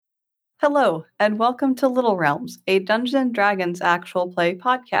Hello, and welcome to Little Realms, a Dungeons & Dragons actual play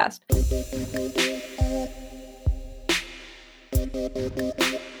podcast.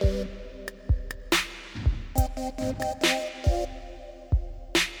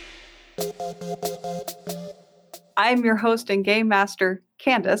 I am your host and game master,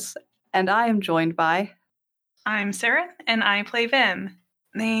 Candace, and I am joined by... I'm Sarah, and I play Vim,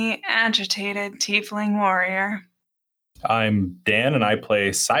 the agitated tiefling warrior. I'm Dan, and I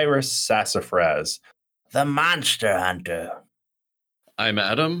play Cyrus Sassafraz, the monster hunter. I'm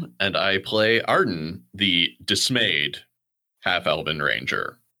Adam, and I play Arden, the dismayed half-elven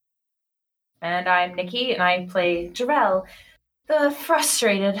ranger. And I'm Nikki, and I play Jarell, the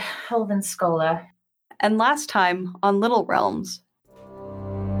frustrated elven scholar. And last time on Little Realms...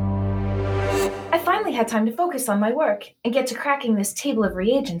 I finally had time to focus on my work and get to cracking this table of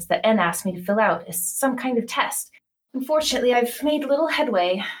reagents that N asked me to fill out as some kind of test. Unfortunately, I've made little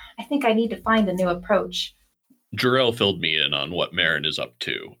headway. I think I need to find a new approach. Jarell filled me in on what Marin is up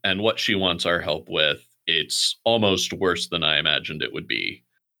to, and what she wants our help with. It's almost worse than I imagined it would be.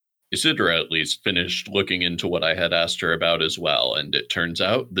 Isidra at least finished looking into what I had asked her about as well, and it turns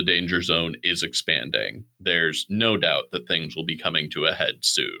out the danger zone is expanding. There's no doubt that things will be coming to a head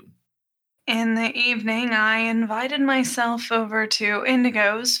soon. In the evening, I invited myself over to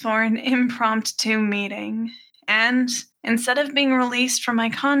Indigo's for an impromptu meeting. And instead of being released from my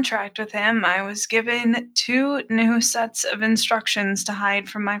contract with him, I was given 2 new sets of instructions to hide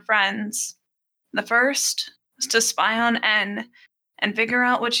from my friends. The first was to spy on N and figure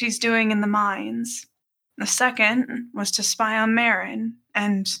out what she's doing in the mines. The second was to spy on Marin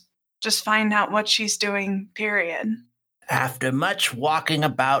and just find out what she's doing, period. After much walking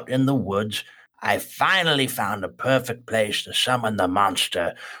about in the woods, I finally found a perfect place to summon the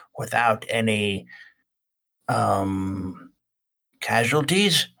monster without any...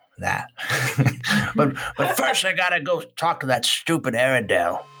 casualties? Nah. but first I gotta go talk to that stupid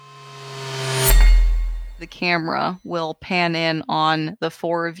Arendelle. The camera will pan in on the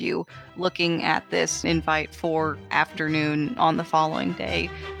 4 of you looking at this invite for afternoon on the following day.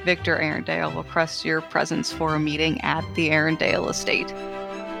 Victor Arendelle will request your presence for a meeting at the Arendelle estate.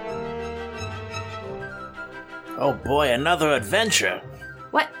 Oh boy, another adventure.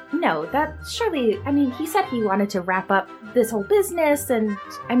 What? No, that surely... he said he wanted to wrap up this whole business, and,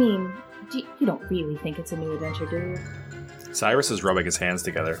 you don't really think it's a new adventure, do you? Cyrus is rubbing his hands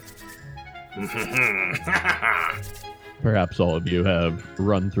together. Perhaps all of you have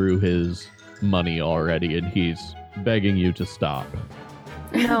run through his money already, and he's begging you to stop.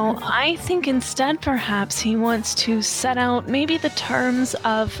 No, I think instead perhaps he wants to set out maybe the terms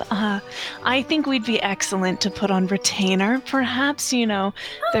of, I think we'd be excellent to put on retainer, perhaps,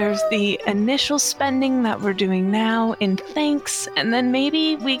 there's the initial spending that we're doing now in thanks, and then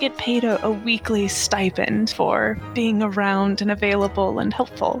maybe we get paid a weekly stipend for being around and available and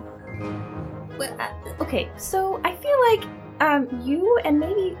helpful. Well, okay, so I feel like you and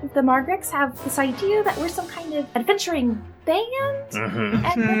maybe the Margrets have this idea that we're some kind of adventuring band, and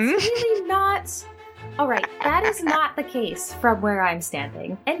that's really not... Alright, that is not the case from where I'm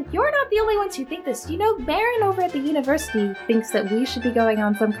standing. And you're not the only ones who think this. Marin over at the university thinks that we should be going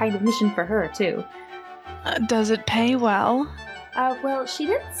on some kind of mission for her, too. Does it pay well? Well, she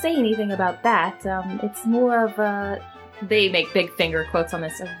didn't say anything about that. It's more of a... They make big finger quotes on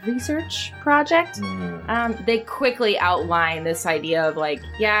this, a research project. They quickly outline this idea of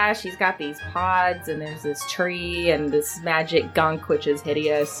she's got these pods and there's this tree and this magic gunk which is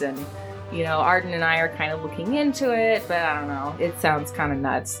hideous, and Arden and I are kind of looking into it, but I don't know, it sounds kind of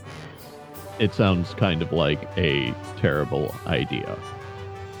nuts. It sounds kind of like a terrible idea.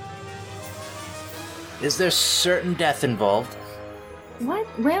 Is there certain death involved? What?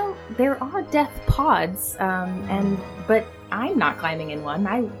 Well, there are death pods, but I'm not climbing in one.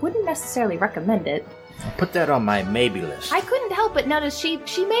 I wouldn't necessarily recommend it. I'll put that on my maybe list. I couldn't help but notice she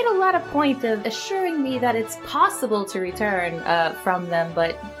made a lot of point of assuring me that it's possible to return from them,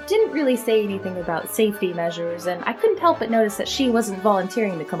 but didn't really say anything about safety measures, and I couldn't help but notice that she wasn't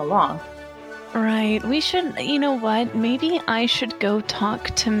volunteering to come along. Right, we should, what, maybe I should go talk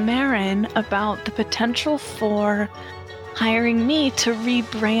to Marin about the potential for... hiring me to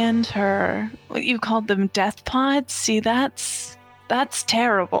rebrand her. What you called them, death pods? See, that's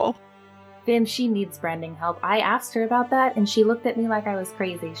terrible. Vim, she needs branding help. I asked her about that, and she looked at me like I was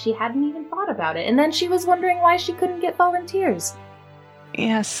crazy. She hadn't even thought about it, and then she was wondering why she couldn't get volunteers.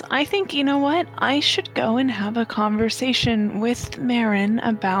 Yes, I think, what? I should go and have a conversation with Marin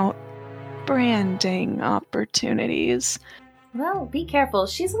about branding opportunities. Well, be careful.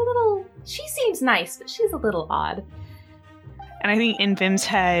 She seems nice, but she's a little odd. And I think in Vim's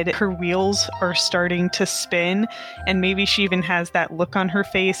head, her wheels are starting to spin, and maybe she even has that look on her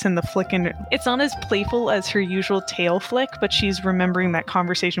face and the flick in. It's not as playful as her usual tail flick, but she's remembering that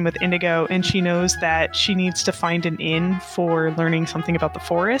conversation with Indigo, and she knows that she needs to find an inn for learning something about the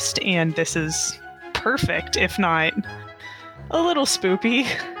forest, and this is perfect, if not a little spoopy.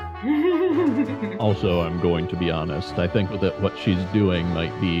 Also, I'm going to be honest. I think that what she's doing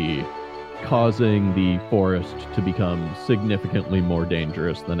might be causing the forest to become significantly more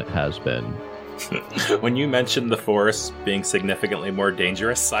dangerous than it has been. When you mentioned the forest being significantly more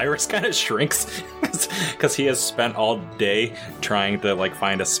dangerous, Cyrus kind of shrinks because he has spent all day trying to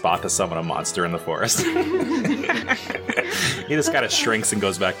find a spot to summon a monster in the forest. He just kind of shrinks and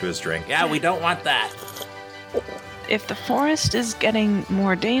goes back to his drink. Yeah, we don't want that. If the forest is getting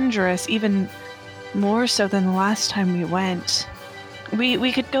more dangerous, even more so than the last time we went,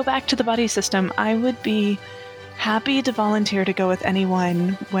 we could go back to the buddy system. I would be happy to volunteer to go with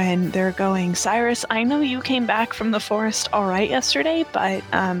anyone when they're going. Cyrus, I know you came back from the forest all right yesterday, but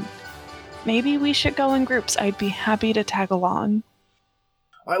maybe we should go in groups. I'd be happy to tag along.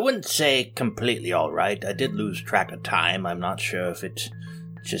 I wouldn't say completely all right. I did lose track of time. I'm not sure if it's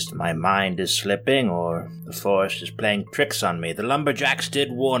just my mind is slipping or the forest is playing tricks on me. The lumberjacks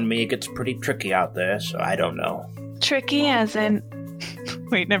did warn me it gets pretty tricky out there, so I don't know. Tricky as in...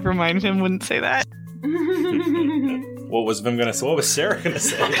 Wait, never mind. Vim wouldn't say that. What was Vim gonna say? What was Sarah gonna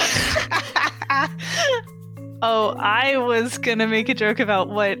say? Oh, I was gonna make a joke about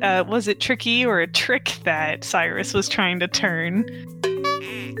what, was it tricky or a trick that Cyrus was trying to turn?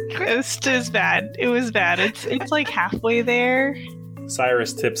 It was bad. It was bad. It's like halfway there.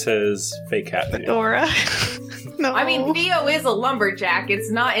 Cyrus tips his fake hat to you. Dora. No. I mean, Theo is a lumberjack. It's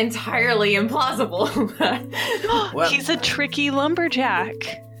not entirely implausible. Well, He's a tricky lumberjack.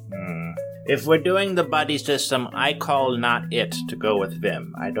 if we're doing the buddy system, I call not it to go with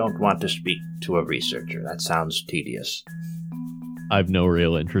Vim. I don't want to speak to a researcher. That sounds tedious. I've no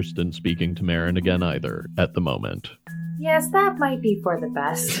real interest in speaking to Marin again either, at the moment. Yes, that might be for the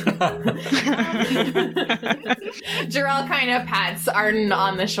best. Jarrell kind of pats Arden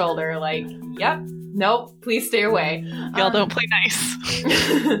on the shoulder like, yep, nope, please stay away. Y'all don't play nice.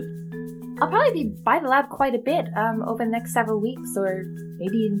 I'll probably be by the lab quite a bit over the next several weeks, or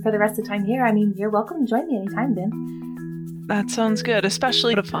maybe even for the rest of the time here. I mean, you're welcome to join me anytime, Vim. That sounds good,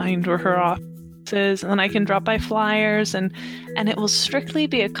 especially to find where her office is, and then I can drop by flyers, and it will strictly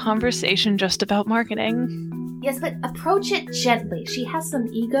be a conversation just about marketing. Yes, but approach it gently. She has some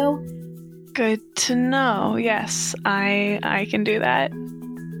ego. Good to know. Yes, I can do that.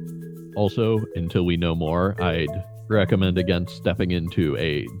 Also, until we know more, I'd recommend against stepping into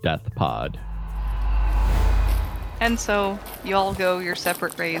a death pod. And so you all go your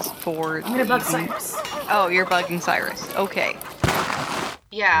separate ways for. I'm gonna bug Cyrus. Oh, you're bugging Cyrus. Okay.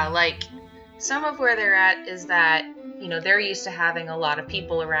 Yeah, some of where they're at is that, they're used to having a lot of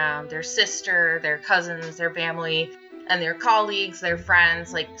people around, their sister, their cousins, their family, and their colleagues, their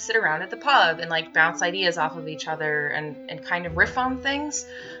friends, sit around at the pub and, bounce ideas off of each other and kind of riff on things.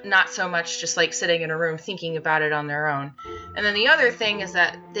 Not so much just, sitting in a room thinking about it on their own. And then the other thing is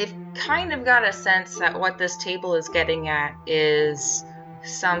that they've kind of got a sense that what this table is getting at is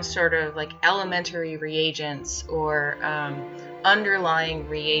some sort of, elementary reagents or underlying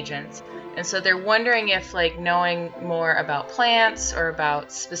reagents. And so they're wondering if, knowing more about plants or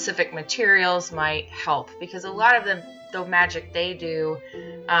about specific materials might help. Because a lot of the magic they do,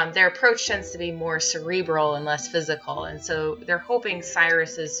 their approach tends to be more cerebral and less physical. And so they're hoping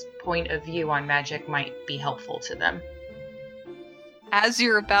Cyrus's point of view on magic might be helpful to them. As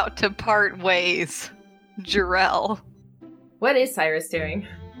you're about to part ways, Jarrell. What is Cyrus doing?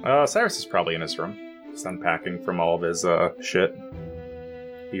 Cyrus is probably in his room. He's unpacking from all of his shit.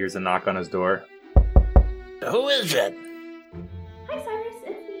 He hears a knock on his door. Who is it? Hi, Cyrus.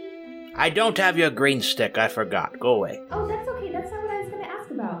 It's me. I don't have your green stick. I forgot. Go away. Oh, that's okay. That's not what I was going to ask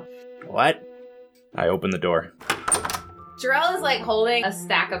about. What? I open the door. Jarrell is holding a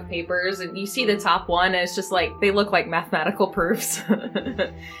stack of papers, and you see the top one, and it's just they look like mathematical proofs.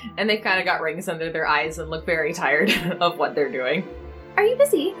 And they've kind of got rings under their eyes and look very tired of what they're doing. Are you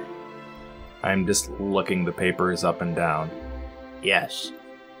busy? I'm just looking the papers up and down. Yes.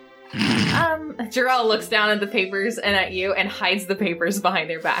 Jarrell looks down at the papers and at you and hides the papers behind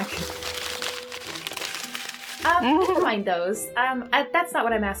their back. Never mind those. That's not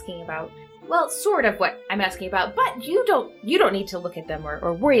what I'm asking about. Well, sort of what I'm asking about, but you don't need to look at them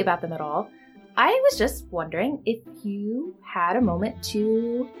or worry about them at all. I was just wondering if you had a moment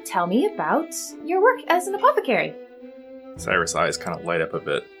to tell me about your work as an apothecary. Cyrus' eyes kind of light up a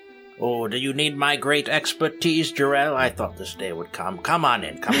bit. Oh, do you need my great expertise, Jarell? I thought this day would come. Come on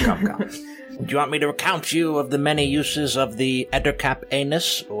in. Come. Do you want me to recount you of the many uses of the Ettercap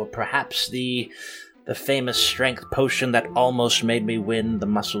Anus, or perhaps the famous strength potion that almost made me win the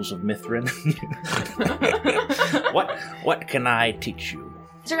muscles of Mithrin? What can I teach you?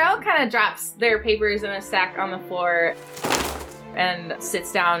 Jarell kind of drops their papers in a stack on the floor and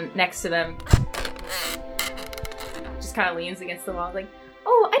sits down next to them. Just kind of leans against the wall, like,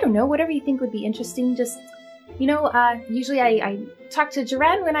 oh, I don't know, whatever you think would be interesting. Just, usually I talk to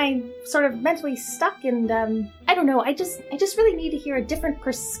Duran when I'm sort of mentally stuck, and I don't know, I just really need to hear a different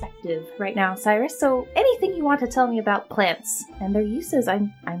perspective right now, Cyrus. So anything you want to tell me about plants and their uses,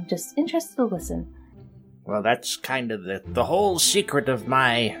 I'm just interested to listen. Well, that's kind of the whole secret of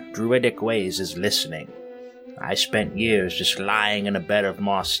my druidic ways is listening. I spent years just lying in a bed of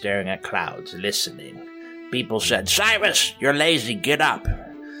moss staring at clouds, listening. People said, Cyrus, you're lazy, get up.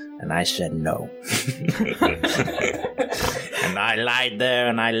 And I said no. And I lied there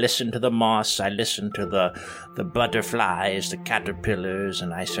and I listened to the moss, I listened to the butterflies, the caterpillars,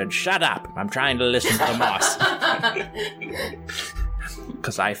 and I said, shut up, I'm trying to listen to the moss.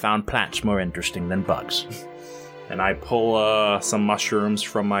 Because I found plants more interesting than bugs. And I pull some mushrooms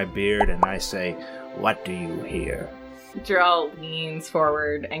from my beard and I say, what do you hear? Jarell leans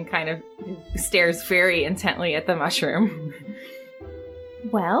forward and kind of stares very intently at the mushroom.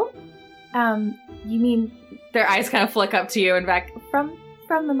 Well, you mean their eyes kind of flick up to you and back from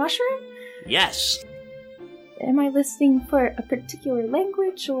the mushroom? Yes. Am I listening for a particular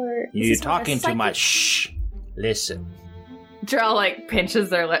language, or you're talking too much? Shh. Listen. Jarell pinches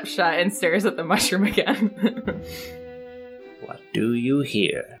their lips shut and stares at the mushroom again. What do you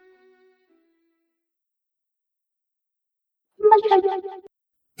hear?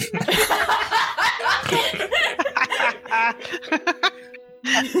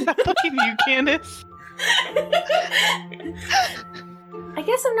 Fucking you, Candace. I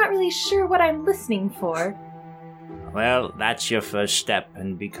guess I'm not really sure what I'm listening for. Well, that's your first step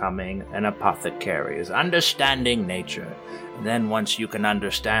in becoming an apothecary, is understanding nature. And then once you can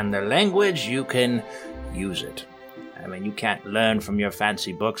understand their language, you can use it. I mean, you can't learn from your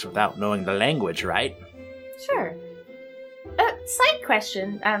fancy books without knowing the language, right? Sure. Side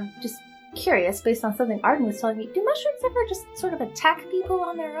question, just curious, based on something Arden was telling me, do mushrooms ever just sort of attack people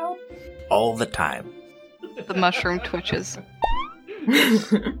on their own? All the time. The mushroom twitches.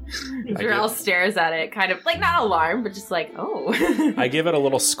 Jarell stares at it, kind of, not alarmed, but just oh. I give it a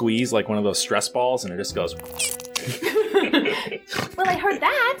little squeeze, like one of those stress balls, and it just goes... Well, I heard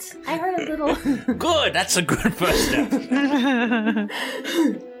that. I heard a little... Good, that's a good first step.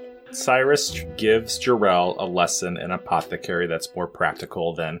 Cyrus gives Jarell a lesson in apothecary that's more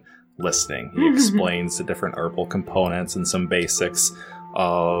practical than listening. He explains the different herbal components and some basics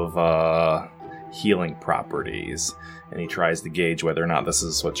of healing properties, and he tries to gauge whether or not this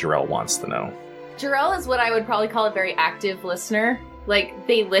is what Jarell wants to know. Jarell is what I would probably call a very active listener.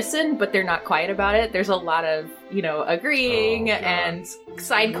 They listen, but they're not quiet about it. There's a lot of, agreeing and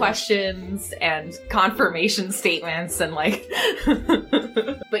side questions and confirmation statements and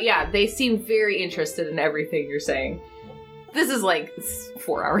but yeah, they seem very interested in everything you're saying. This is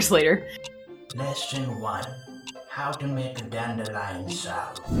 4 hours later. Lesson 1. How to make a dandelion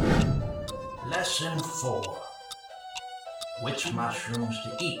salve. Lesson 4. Which mushrooms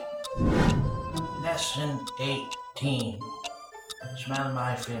to eat. Lesson 18. Smell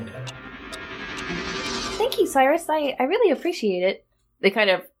my finger. Thank you, Cyrus. I really appreciate it. They kind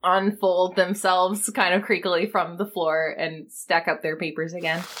of unfold themselves kind of creakily from the floor and stack up their papers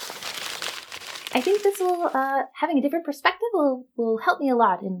again. I think this will, having a different perspective will help me a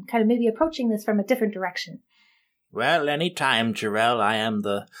lot in kind of maybe approaching this from a different direction. Well, any time, Jarell. I am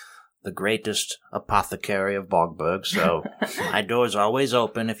the greatest apothecary of Bogberg, so my door's always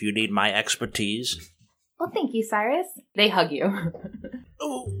open if you need my expertise. Well, thank you, Cyrus. They hug you.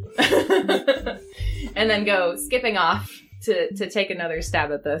 And then go skipping off to take another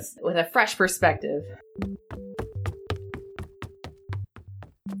stab at this with a fresh perspective.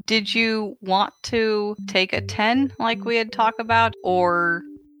 Did you want to take a 10 like we had talked about, or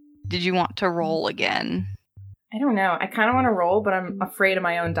did you want to roll again? I don't know. I kind of want to roll, but I'm afraid of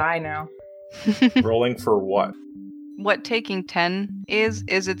my own die now. Rolling for what? What taking 10 is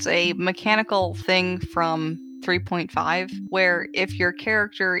it's a mechanical thing from 3.5, where if your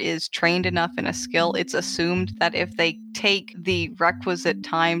character is trained enough in a skill, it's assumed that if they take the requisite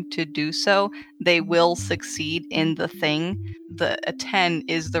time to do so, they will succeed in the thing. A 10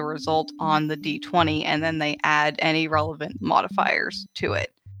 is the result on the D20, and then they add any relevant modifiers to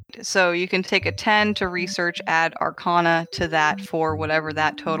it. So you can take a 10 to research, add Arcana to that for whatever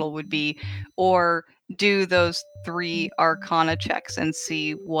that total would be, or do those 3 Arcana checks and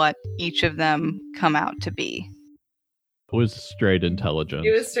see what each of them come out to be. It was straight intelligence.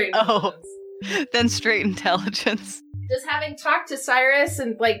 It was straight intelligence. Then straight intelligence. Does having talked to Cyrus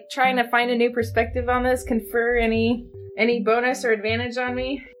and like trying to find a new perspective on this confer any bonus or advantage on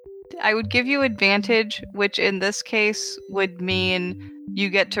me? I would give you advantage, which in this case would mean you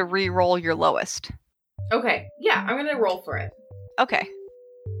get to re-roll your lowest. Okay, yeah, I'm gonna roll for it. Okay.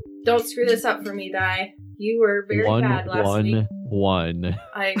 Don't screw this up for me, Di. You were very bad last week. 1.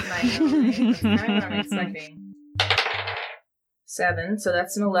 I know. That's kind of what I'm expecting. 7, so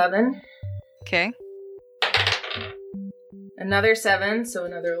that's an 11. Okay. Another 7, so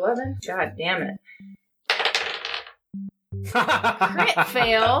another 11. God damn it. Crit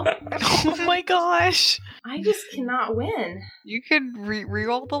fail. Oh my gosh. I just cannot win. You could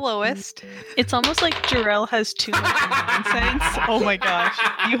re-roll the lowest. It's almost like Jarell has too much nonsense. Oh my gosh.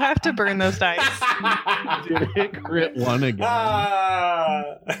 You have to burn those dice. Did it crit 1 again?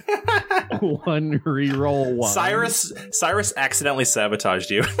 1 re-roll 1. Cyrus accidentally sabotaged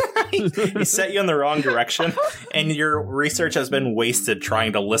you. He set you in the wrong direction, and your research has been wasted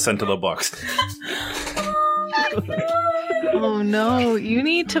trying to listen to the books. Oh no, you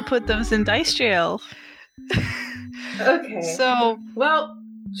need to put those in dice jail. Okay. So, well,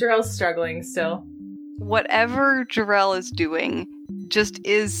 Jarell's struggling still. Whatever Jarell is doing just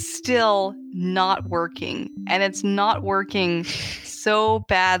is still not working. And it's not working so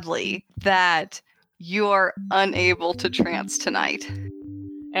badly that you are unable to trance tonight.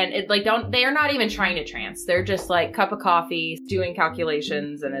 And they are not even trying to trance. They're just like cup of coffee, doing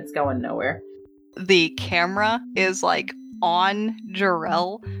calculations, and it's going nowhere. The camera is like on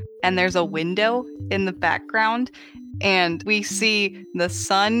Jarell, and there's a window in the background, and we see the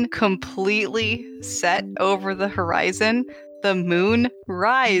sun completely set over the horizon, the moon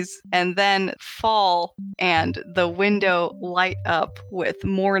rise and then fall, and the window light up with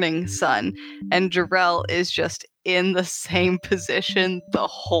morning sun, and Jarell is just in the same position the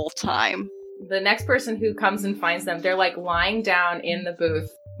whole time. The next person who comes and finds them, they're like lying down in the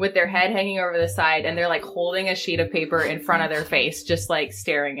booth with their head hanging over the side, and they're like holding a sheet of paper in front of their face, just like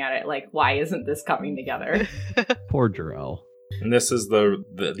staring at it like, why isn't this coming together? Poor Jarell. And this is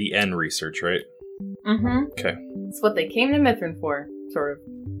the N research, right? Mm-hmm. Okay. It's what they came to Mithrin for, sort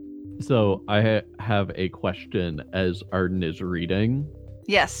of. So I have a question as Arden is reading.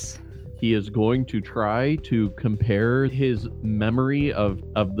 Yes. He is going to try to compare his memory of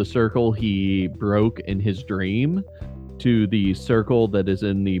the circle he broke in his dream to the circle that is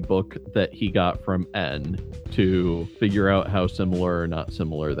in the book that he got from N to figure out how similar or not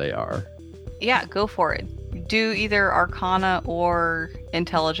similar they are. Yeah, go for it. Do either Arcana or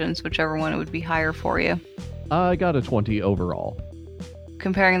Intelligence, whichever one it would be higher for you. I got a 20 overall.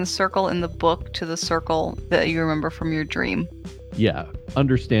 Comparing the circle in the book to the circle that you remember from your dream. Yeah,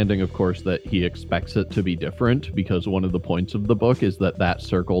 understanding, of course, that he expects it to be different because one of the points of the book is that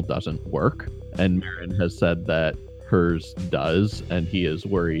circle doesn't work. And Marin has said that hers does, and he is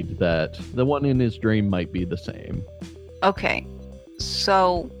worried that the one in his dream might be the same. Okay,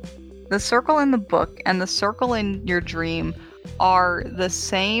 so the circle in the book and the circle in your dream are the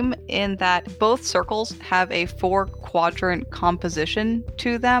same in that both circles have a 4-quadrant composition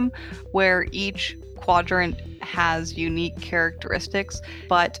to them, where each quadrant has unique characteristics,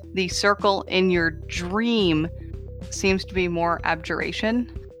 but the circle in your dream seems to be more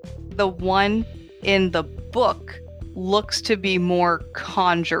abjuration. The one in the book looks to be more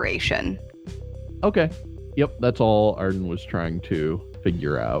conjuration. Okay. Yep, that's all Arden was trying to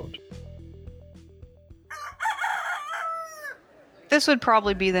figure out. This would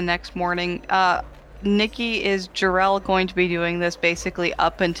probably be the next morning. Nikki, is Jarell going to be doing this basically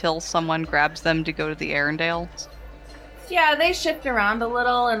up until someone grabs them to go to the Arendales? Yeah, they shift around a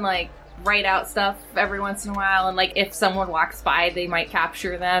little and like write out stuff every once in a while, and like if someone walks by, they might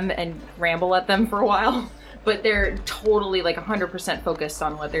capture them and ramble at them for a while. But they're totally like 100% focused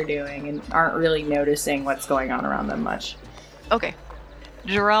on what they're doing and aren't really noticing what's going on around them much. Okay.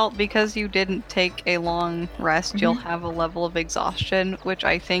 Jarell, because you didn't take a long rest, you'll have a level of exhaustion, which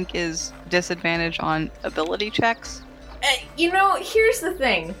I think is disadvantage on ability checks. Here's the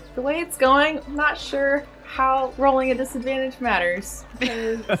thing. The way it's going, I'm not sure how rolling a disadvantage matters.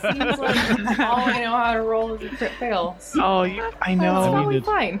 Because it seems like all I know how to roll is a crit fail. So Oh, I know. it's probably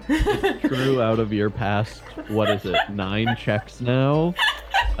fine. True, out of your past, 9 checks now?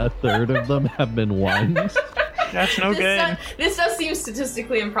 A third of them have been ones. That's no good. This does seem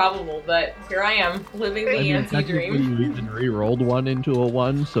statistically improbable, but here I am, living the anti-dream. You even re-rolled 1 into a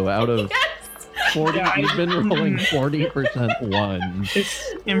 1, so out of 40, you've been rolling 40% 1s.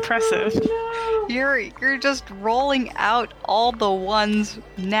 It's impressive. You're just rolling out all the ones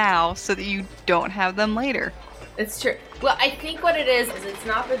now so that you don't have them later. It's true. Well, I think what it is it's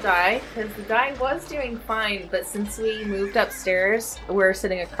not the die, because the die was doing fine, but since we moved upstairs, we're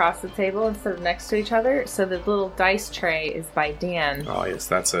sitting across the table instead of next to each other, so the little dice tray is by Dan. Oh, yes,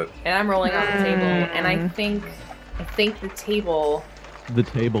 that's it. And I'm rolling on the table, and I think the table... The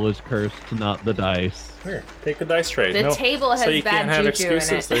table is cursed, not the dice. Here, take the dice tray. The table has so you bad can't have juju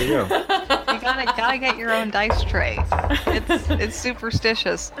excuses. in it. There you go. You gotta get your own dice tray. It's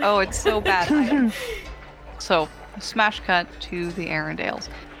superstitious. Oh, it's so bad. So, smash cut to the Arendales.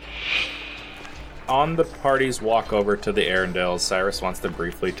 On the party's walk over to the Arendales, Cyrus wants to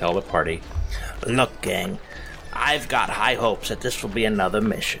briefly tell the party, Look, gang, I've got high hopes that this will be another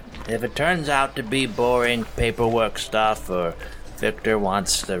mission. If it turns out to be boring paperwork stuff, or Victor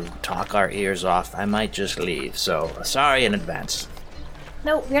wants to talk our ears off, I might just leave, so sorry in advance.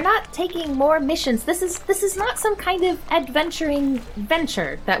 No, we're not taking more missions. This is not some kind of adventuring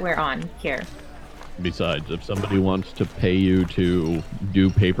venture that we're on here. Besides, if somebody wants to pay you to do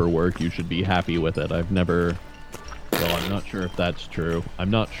paperwork, you should be happy with it. I'm not sure if that's true. I'm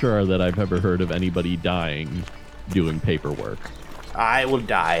not sure that I've ever heard of anybody dying doing paperwork. I will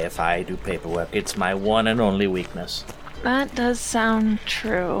die if I do paperwork. It's my one and only weakness. That does sound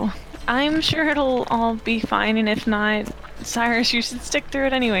true. I'm sure it'll all be fine, and if not, Cyrus, you should stick through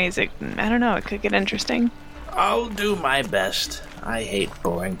it anyways. I don't know, it could get interesting. I'll do my best. I hate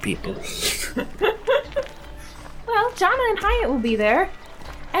boring people. Well, Jonna and Hyatt will be there.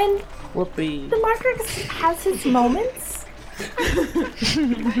 And Whoopee. the Marker has his moments.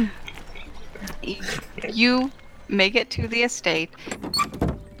 You make it to the estate.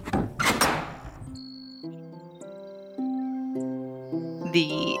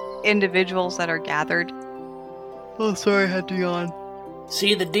 The individuals that are gathered. Oh, sorry, I had to yawn.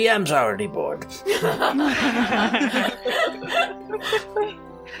 See, the DM's already bored.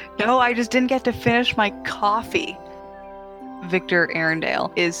 No, I just didn't get to finish my coffee. Victor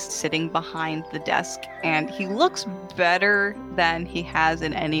Arendale is sitting behind the desk, and he looks better than he has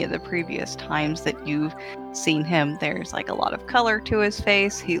in any of the previous times that you've seen him. There's like a lot of color to his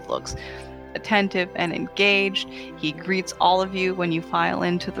face. He looks attentive and engaged. He greets all of you when you file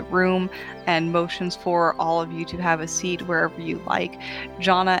into the room and motions for all of you to have a seat wherever you like.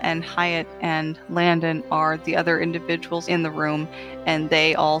 Jonna and Hyatt and Landon are the other individuals in the room, and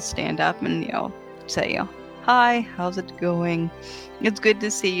they all stand up and, say, hi, how's it going? It's good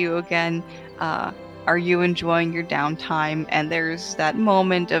to see you again. Are you enjoying your downtime? And there's that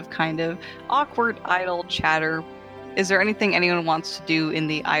moment of kind of awkward idle chatter. Is there anything anyone wants to do in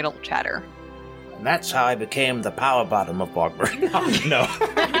the idle chatter? And that's how I became the power bottom of Bogberg. No.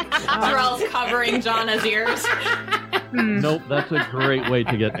 Terrell's covering Jonna's ears. Nope, that's a great way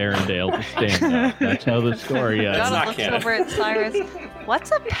to get Arendale to stand up. That's how the story ends. Jonna looks over at Cyrus. What's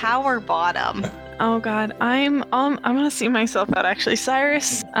a power bottom? Oh god, I'm gonna see myself out actually.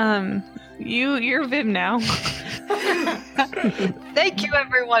 Cyrus, you're Vim now. Thank you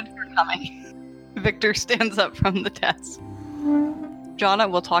everyone for coming. Victor stands up from the desk.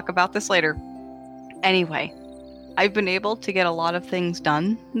 Jonna, we'll talk about this later. Anyway, I've been able to get a lot of things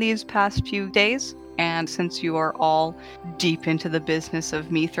done these past few days, and since you are all deep into the business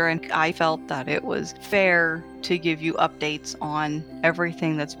of Mithra, I felt that it was fair to give you updates on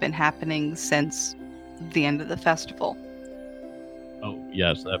everything that's been happening since the end of the festival. Oh,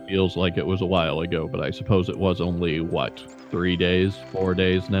 yes, that feels like it was a while ago, but I suppose it was only, 3 days, 4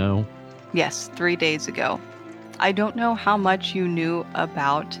 days now? Yes, 3 days ago. I don't know how much you knew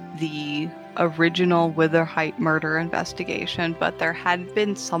about the original Witherheight murder investigation, but there had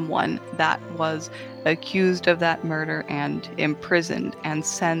been someone that was accused of that murder and imprisoned. And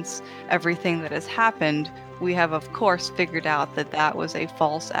since everything that has happened, we have of course figured out that that was a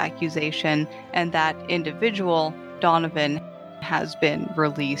false accusation, and that individual, Donovan, has been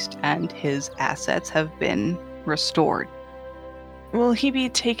released and his assets have been restored. Will he be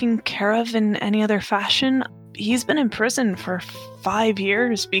taken care of in any other fashion? He's been in prison for 5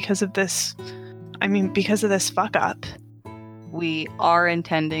 years because of this. Because of this fuck up. We are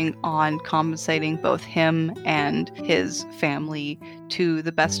intending on compensating both him and his family to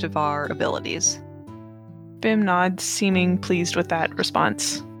the best of our abilities. Bim nods, seeming pleased with that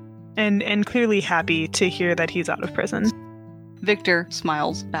response. And clearly happy to hear that he's out of prison. Victor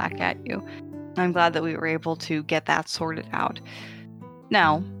smiles back at you. I'm glad that we were able to get that sorted out.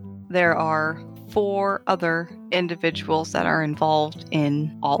 Now, there are 4 other individuals that are involved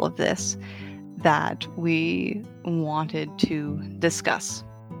in all of this that we wanted to discuss.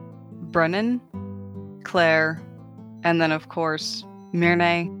 Brennan, Claire, and then of course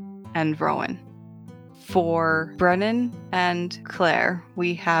Myrne and Rowan. For Brennan and Claire,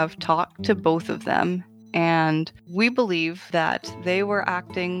 we have talked to both of them, and we believe that they were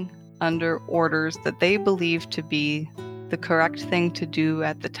acting under orders that they believed to be the correct thing to do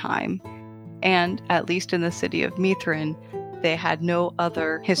at the time. And at least in the city of Mithrin, they had no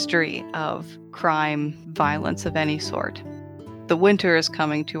other history of crime, violence of any sort. The winter is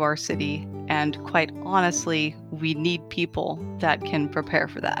coming to our city, and quite honestly, we need people that can prepare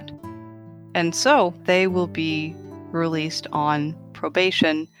for that. And so they will be released on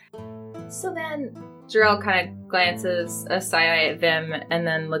probation. So then, Jarell kind of glances aside at Vim and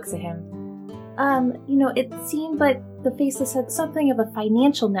then looks at him. It seemed like the Faceless had something of a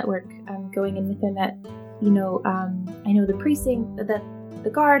financial network going in within that. I know the precinct that the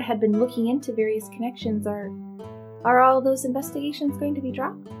guard had been looking into various connections. Are all those investigations going to be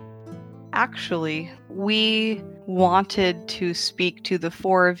dropped? Actually, we wanted to speak to the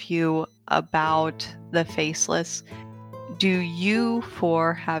 4 of you about the Faceless. Do you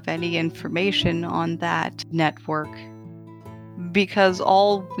 4 have any information on that network? Because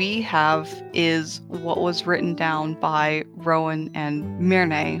all we have is what was written down by Rowan and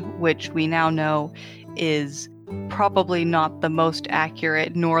Myrne, which we now know is probably not the most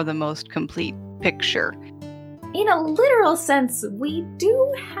accurate nor the most complete picture. In a literal sense, we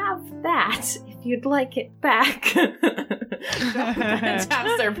do have that, if you'd like it back.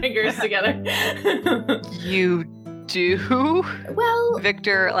 Taps their fingers together. You do? Well...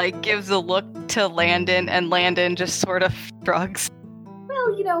 Victor, gives a look to Landon, and Landon just sort of shrugs.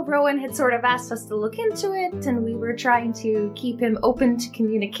 Well, Rowan had sort of asked us to look into it, and we were trying to keep him open to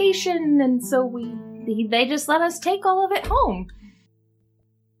communication, and so they just let us take all of it home.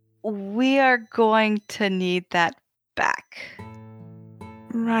 We are going to need that back.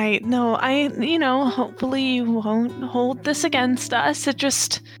 Right. No, hopefully you won't hold this against us. It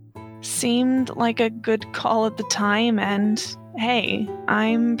just seemed like a good call at the time, and hey,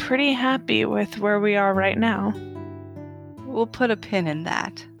 I'm pretty happy with where we are right now. We'll put a pin in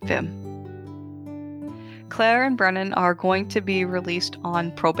that, Vim. Claire and Brennan are going to be released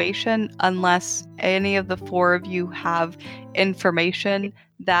on probation unless any of the 4 of you have information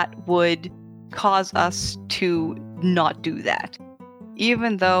that would cause us to not do that.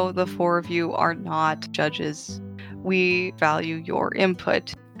 Even though the 4 of you are not judges, we value your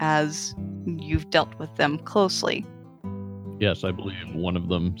input as you've dealt with them closely. Yes, I believe one of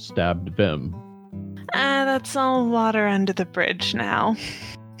them stabbed Vim. That's all water under the bridge now.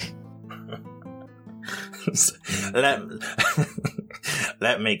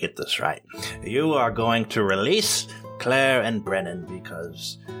 Let me get this right. You are going to release Claire and Brennan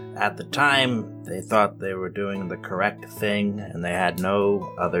because at the time they thought they were doing the correct thing and they had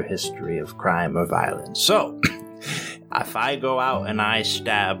no other history of crime or violence. So, if I go out and I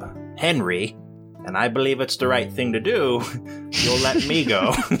stab Henry, and I believe it's the right thing to do, you'll let me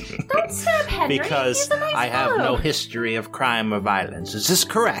go. Don't stab Henry. Because I have no history of crime or violence. Is this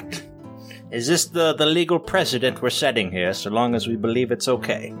correct? Is this the legal precedent we're setting here, so long as we believe it's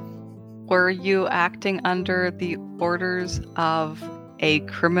okay? Were you acting under the orders of a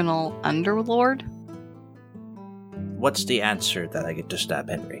criminal underlord? What's the answer that I get to stab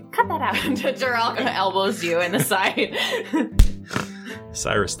Henry? Cut that out. Jarell elbows you in the side.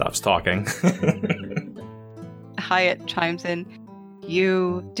 Cyrus stops talking. Hyatt chimes in.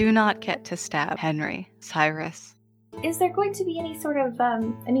 You do not get to stab Henry, Cyrus. Is there going to be any sort of,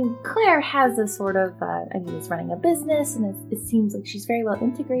 Claire has a sort of, is running a business, and it seems like she's very well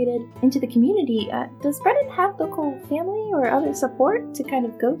integrated into the community. Does Brennan have local family or other support to kind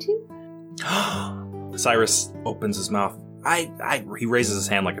of go to? Cyrus opens his mouth. He raises his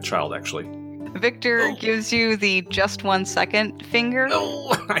hand like a child, actually. Victor gives you the just 1 second finger.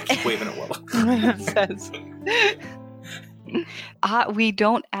 I keep waving it well. Says, we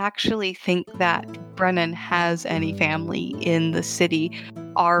don't actually think that Brennan has any family in the city.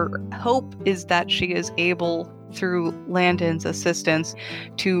 Our hope is that she is able, through Landon's assistance,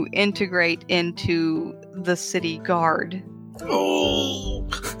 to integrate into the city guard. Oh.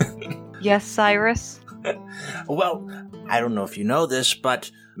 Yes, Cyrus? Well, I don't know if you know this, but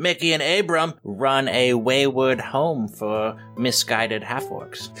Mickey and Abram run a wayward home for misguided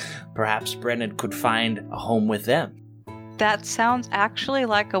half-orcs. Perhaps Brennan could find a home with them. That sounds actually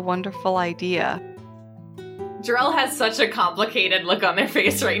like a wonderful idea. Jarell has such a complicated look on their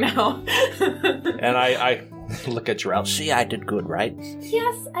face right now. And I Look at Jarell. See, I did good, right?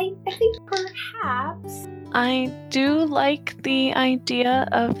 Yes, I think perhaps. I do like the idea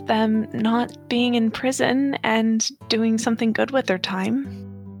of them not being in prison and doing something good with their time.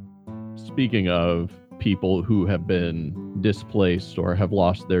 Speaking of people who have been displaced or have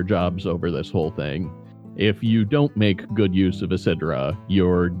lost their jobs over this whole thing, if you don't make good use of Isidra,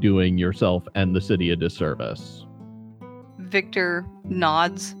 you're doing yourself and the city a disservice. Victor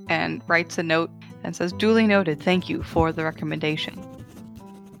nods and writes a note and says, "Duly noted, thank you for the recommendation.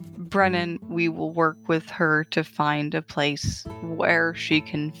 Brennan, we will work with her to find a place where she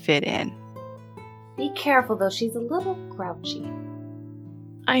can fit in." Be careful, though. She's a little grouchy.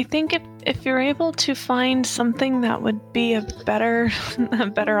 I think if you're able to find something that would be a better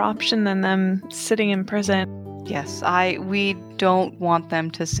option than them sitting in prison. Yes, we don't want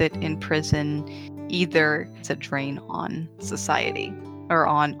them to sit in prison either. It's a drain on society, or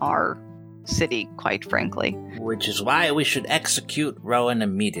on our city, quite frankly. Which is why we should execute Rowan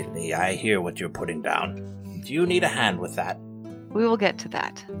immediately. I hear what you're putting down. Do you need a hand with that? We will get to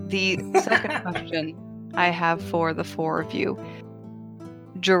that. The second question I have for the four of you.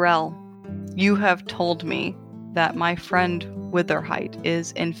 Jarell, you have told me that my friend Witherheight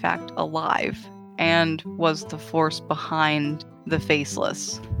is in fact alive and was the force behind the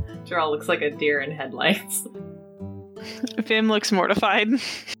Faceless. Jarell looks like a deer in headlights. Vim looks mortified.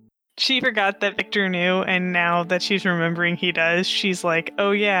 She forgot that Victor knew, and now that she's remembering he does, she's like,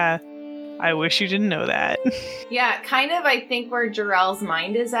 oh yeah, I wish you didn't know that. Yeah, kind of I think where Jarell's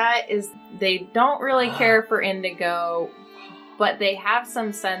mind is at is they don't really care for Indigo, but they have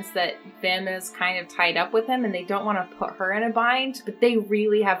some sense that Vim is kind of tied up with him and they don't want to put her in a bind, but they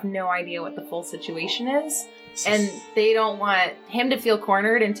really have no idea what the full situation is. And they don't want him to feel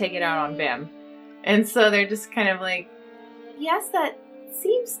cornered and take it out on Vim. And so they're just kind of like, yes, that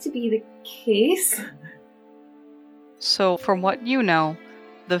seems to be the case. So, from what you know,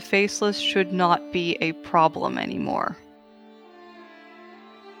 the Faceless should not be a problem anymore.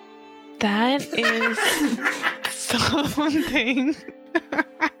 That is something.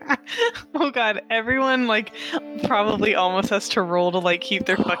 Oh god, everyone probably almost has to roll to keep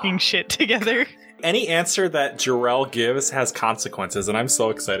their fucking shit together. Any answer that Jarell gives has consequences, and I'm so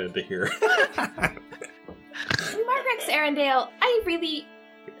excited to hear. Margaret Arendelle,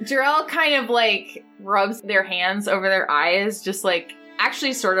 Jarell kind of rubs their hands over their eyes, just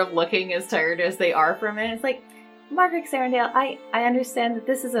actually sort of looking as tired as they are from it. It's like, Margaret Arendelle, I understand that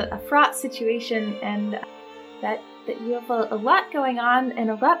this is a fraught situation and that you have a lot going on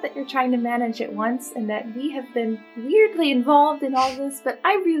and a lot that you're trying to manage at once, and that we have been weirdly involved in all this, but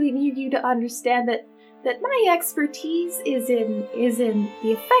I really need you to understand that my expertise is in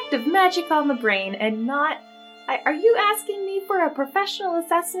the effect of magic on the brain and not... Are you asking me for a professional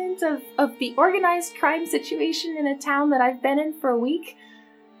assessment of the organized crime situation in a town that I've been in for a week?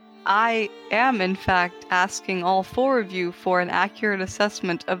 I am, in fact, asking all four of you for an accurate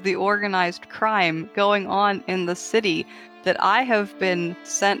assessment of the organized crime going on in the city that I have been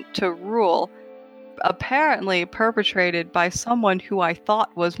sent to rule, apparently perpetrated by someone who I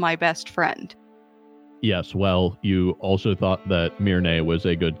thought was my best friend. Yes, well, you also thought that Myrne was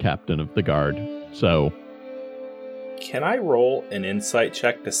a good captain of the guard, so... Can I roll an insight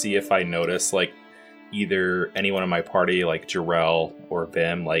check to see if I notice, either anyone in my party, Jarell or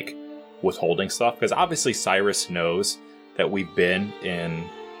Vim, withholding stuff? Because obviously Cyrus knows that we've been in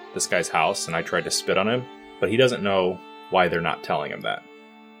this guy's house, and I tried to spit on him, but he doesn't know why they're not telling him that.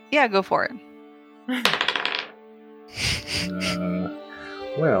 Yeah, go for it.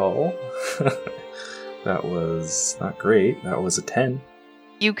 Well, that was not great. That was a 10.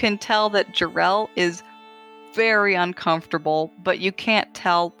 You can tell that Jarell is very uncomfortable, but you can't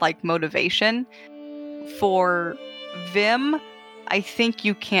tell motivation. For Vim, I think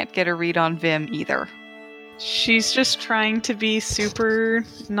you can't get a read on Vim either. She's just trying to be super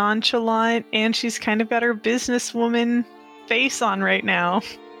nonchalant, and she's kind of got her businesswoman face on right now.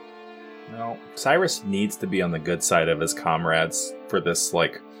 No, Cyrus needs to be on the good side of his comrades for this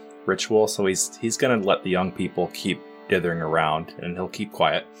ritual, so he's gonna let the young people keep dithering around, and he'll keep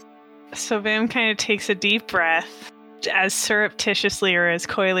quiet. So Vim kind of takes a deep breath, as surreptitiously or as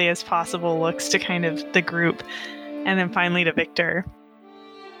coyly as possible looks to kind of the group, and then finally to Victor.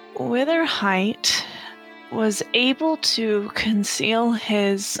 Witherheight was able to conceal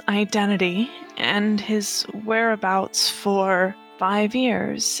his identity and his whereabouts for 5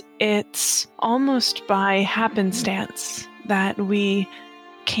 years. It's almost by happenstance that we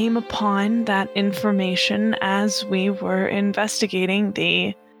came upon that information as we were investigating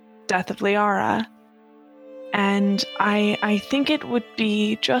the death of Liara. And I think it would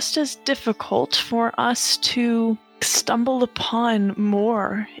be just as difficult for us to stumble upon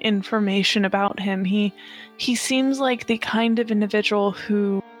more information about him. He seems like the kind of individual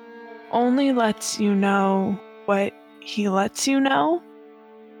who only lets you know what he lets you know.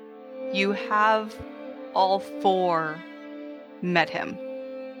 You have all four met him.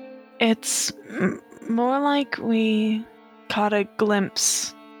 It's more like we caught a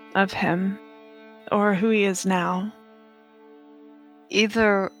glimpse of him, or who he is now.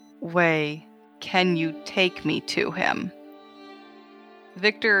 Either way, can you take me to him?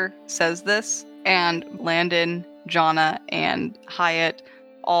 Victor says this, and Landon, Jonna, and Hyatt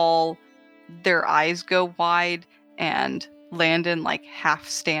all, their eyes go wide, and Landon half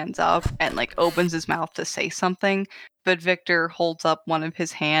stands up and opens his mouth to say something, but Victor holds up one of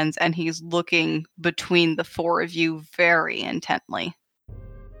his hands and he's looking between the four of you very intently.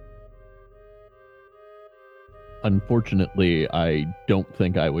 Unfortunately, I don't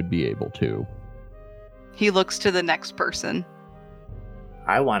think I would be able to. He looks to the next person.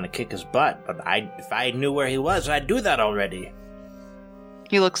 I want to kick his butt, but if I knew where he was, I'd do that already.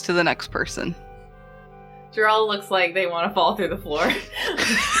 He looks to the next person. Gerald looks like they want to fall through the floor.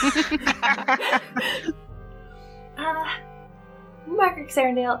 Margaret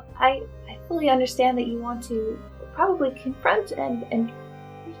Sarandale, I fully understand that you want to probably confront and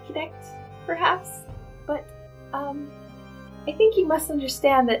reconnect, perhaps, but I think you must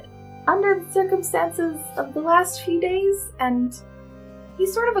understand that under the circumstances of the last few days, and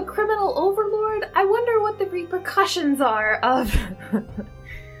he's sort of a criminal overlord, I wonder what the repercussions are of...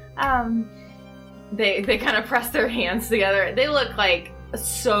 They kind of press their hands together. They look like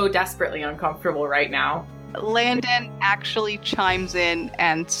so desperately uncomfortable right now. Landon actually chimes in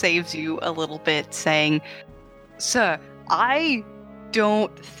and saves you a little bit, saying, "Sir, I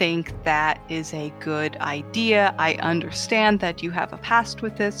don't think that is a good idea. I understand that you have a past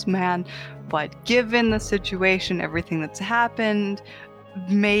with this man, but given the situation, everything that's happened,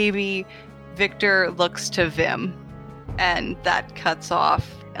 maybe..." Victor looks to Vim, and that cuts off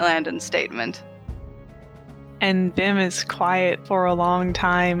Landon's statement. And Vim is quiet for a long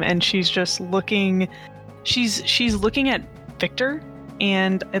time, and she's just looking. She's looking at Victor,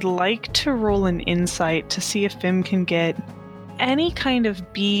 and I'd like to roll an insight to see if Vim can get any kind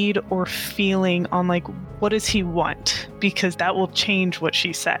of bead or feeling on what does he want, because that will change what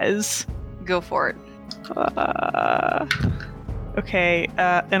she says. Go for it. Okay,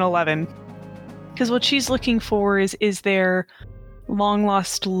 an 11. Because what she's looking for is there long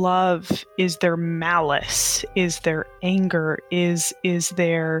lost love? Is there malice? Is there anger? Is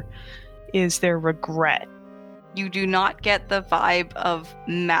there regret? You do not get the vibe of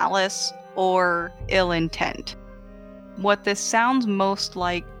malice or ill intent. What this sounds most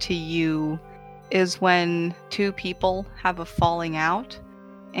like to you is when two people have a falling out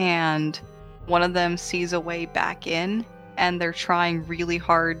and one of them sees a way back in and they're trying really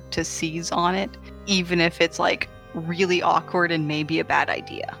hard to seize on it, even if it's really awkward and maybe a bad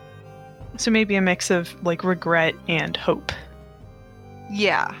idea. So maybe a mix of regret and hope.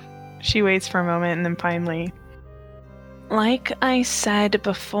 Yeah. She waits for a moment and then finally, like I said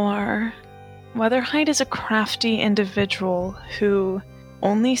before, Weatherhide is a crafty individual who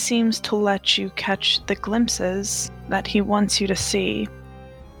only seems to let you catch the glimpses that he wants you to see.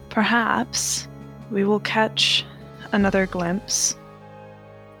 Perhaps we will catch another glimpse,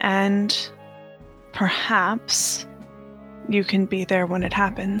 and perhaps you can be there when it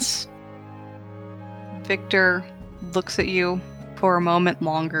happens. Victor looks at you for a moment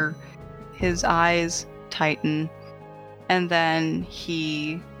longer. His eyes tighten, and then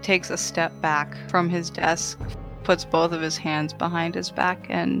he takes a step back from his desk, puts both of his hands behind his back,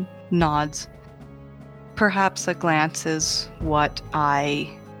 and nods. Perhaps a glance is what I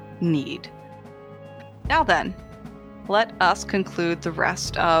need. Now then, let us conclude the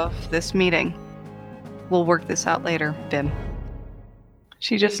rest of this meeting. We'll work this out later, Vim.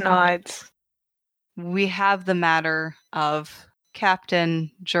 She just nods. We have the matter of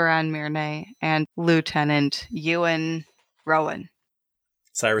Captain Joran Mirne and Lieutenant Ewan Rowan.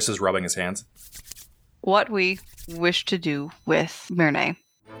 Cyrus is rubbing his hands. What we wish to do with Mirne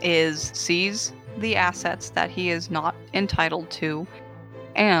is seize the assets that he is not entitled to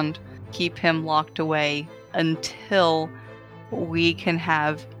and keep him locked away until we can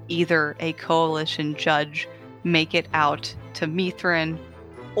have either a coalition judge make it out to Mithrin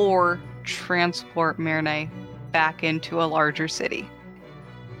or transport Mirne back into a larger city.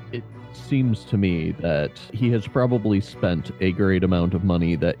 It seems to me that he has probably spent a great amount of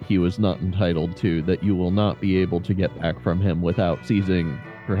money that he was not entitled to, that you will not be able to get back from him without seizing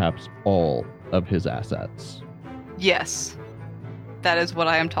perhaps all of his assets. Yes, that is what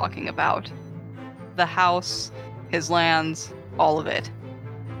I am talking about. The house, his lands, all of it.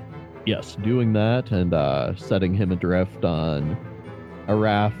 Yes, doing that and setting him adrift on a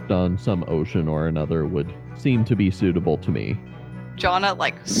raft on some ocean or another would seem to be suitable to me.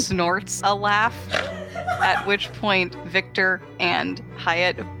 Jonna, snorts a laugh, at which point Victor and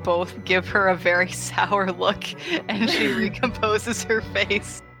Hyatt both give her a very sour look, and she recomposes her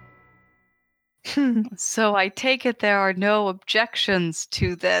face. So I take it there are no objections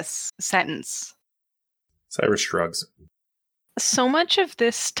to this sentence. Cyrus shrugs. So much of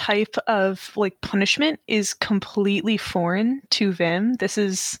this type of punishment is completely foreign to Vim. This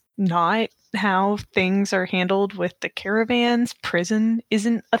is not how things are handled with the caravans. Prison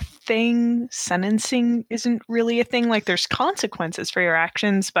isn't a thing. Sentencing isn't really a thing. There's consequences for your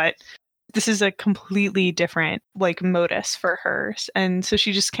actions, but this is a completely different modus for her. And so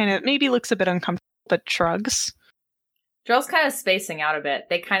she just kind of maybe looks a bit uncomfortable, but shrugs. Drell's kind of spacing out a bit.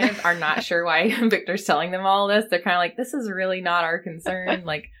 They kind of are not sure why Victor's telling them all this. They're kind of like, this is really not our concern.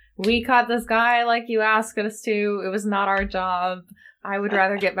 We caught this guy like you asked us to. It was not our job. I would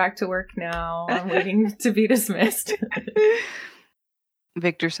rather get back to work now. I'm waiting to be dismissed.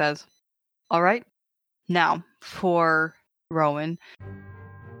 Victor says, all right. Now, for Rowan,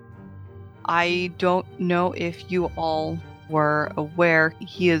 I don't know if you all were aware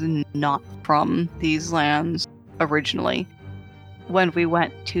he is not from these lands originally. When we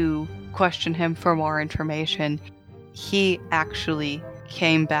went to question him for more information, he actually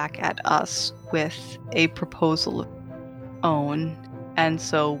came back at us with a proposal of own, and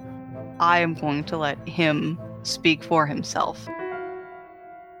so I am going to let him speak for himself.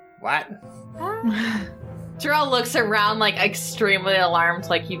 What? Drell looks around extremely alarmed,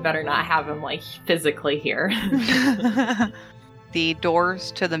 you better not have him physically here. The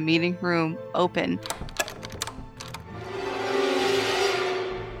doors to the meeting room open,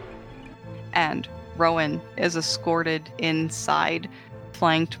 and Rowan is escorted inside,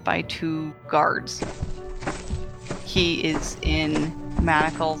 flanked by 2 guards. He is in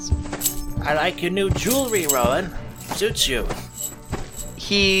manacles. I like your new jewelry, Rowan. Suits you.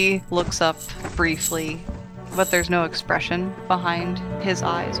 He looks up briefly, but there's no expression behind his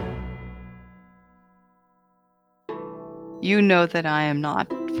eyes. You know that I am not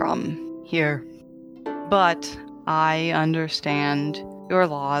from here, but I understand your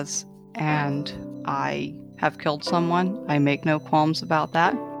laws, and I have killed someone. I make no qualms about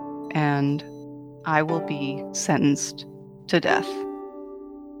that, and I will be sentenced to death.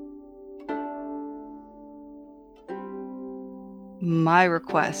 My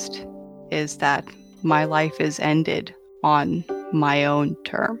request is that my life is ended on my own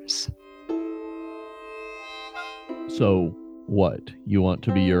terms. So, what? You want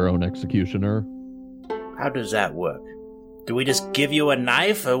to be your own executioner? How does that work? Do we just give you a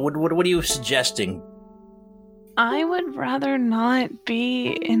knife, or what are you suggesting? I would rather not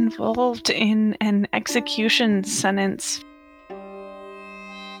be involved in an execution sentence.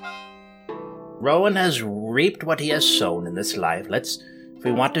 Rowan has reaped what he has sown in this life. If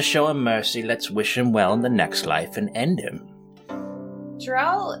we want to show him mercy, let's wish him well in the next life and end him.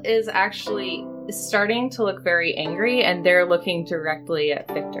 Drell is actually starting to look very angry, and they're looking directly at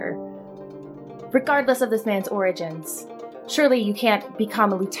Victor. Regardless of this man's origins, surely you can't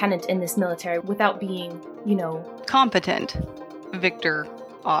become a lieutenant in this military without being, competent. Victor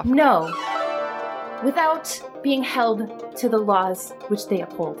off. No. Without being held to the laws which they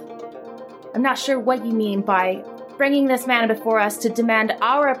uphold. I'm not sure what you mean by bringing this man before us to demand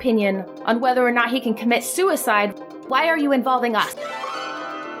our opinion on whether or not he can commit suicide. Why are you involving us?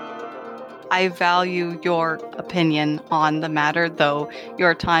 I value your opinion on the matter, though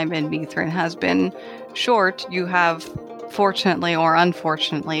your time in Mithrin has been short. You have, fortunately or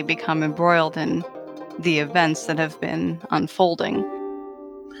unfortunately, become embroiled in the events that have been unfolding.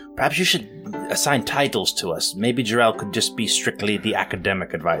 Perhaps you should assign titles to us. Maybe Jarrell could just be strictly the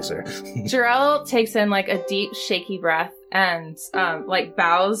academic advisor. Jarrell takes in a deep, shaky breath and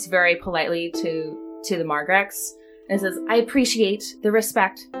bows very politely to the Margrex and says, I appreciate the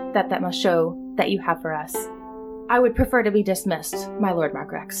respect that must show that you have for us. I would prefer to be dismissed, my Lord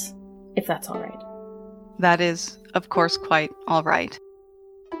Margrex, if that's all right. That is, of course, quite all right.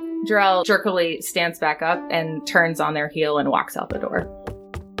 Jarrell jerkily stands back up and turns on their heel and walks out the door.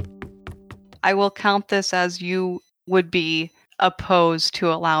 I will count this as you would be opposed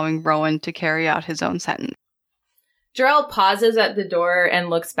to allowing Rowan to carry out his own sentence. Jarrell pauses at the door and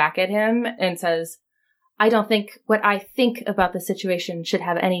looks back at him and says, I don't think what I think about the situation should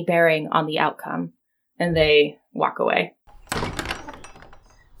have any bearing on the outcome. And they walk away.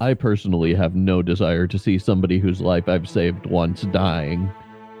 I personally have no desire to see somebody whose life I've saved once dying.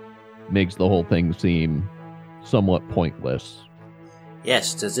 Makes the whole thing seem somewhat pointless.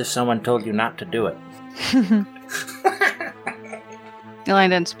 Yes, it's as if someone told you not to do it.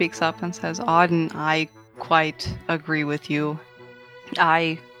 Landon speaks up and says, Auden, I quite agree with you.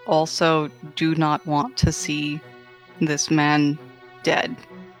 I also do not want to see this man dead.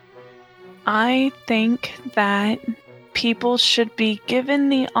 I think that people should be given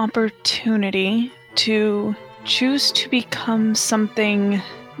the opportunity to choose to become something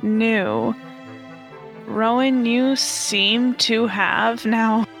new. Rowan, you seem to have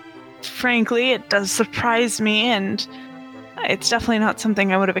now. Frankly, it does surprise me, and it's definitely not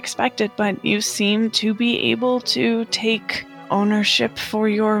something I would have expected, but you seem to be able to take ownership for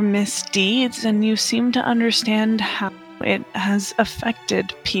your misdeeds, and you seem to understand how it has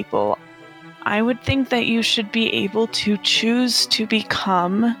affected people. I would think that you should be able to choose to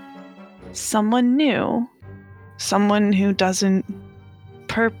become someone new, someone who doesn't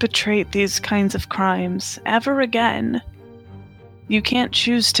perpetrate these kinds of crimes ever again. You can't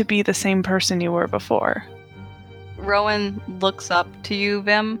choose to be the same person you were before. Rowan looks up to you,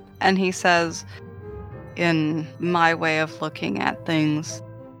 Vim, and he says, in my way of looking at things,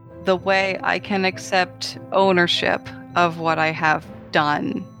 the way I can accept ownership of what I have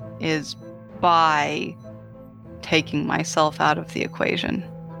done is by taking myself out of the equation.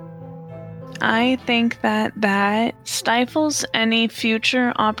 I think that that stifles any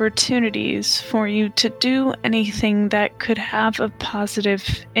future opportunities for you to do anything that could have a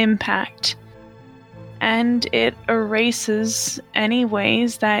positive impact. And it erases any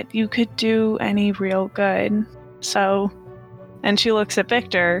ways that you could do any real good. So, and she looks at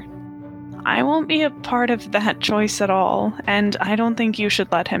Victor, I won't be a part of that choice at all, and I don't think you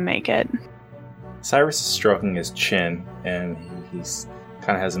should let him make it. Cyrus is stroking his chin, and he's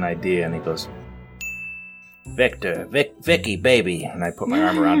kind of has an idea, and he goes, Victor, Vicky, baby. And I put my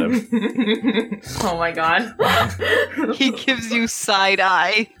arm around him. Oh my god. He gives you side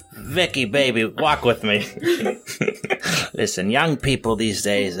eye. Vicky, baby, walk with me. Listen, young people these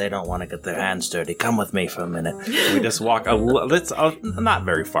days, they don't want to get their hands dirty. Come with me for a minute. We just walk not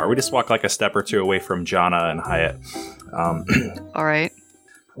very far. We just walk like a step or two away from Jana and Hyatt. All right.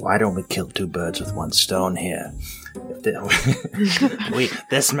 Why don't we kill two birds with one stone here?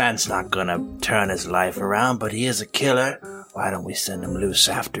 This man's not gonna turn his life around, but he is a killer. Why don't we send him loose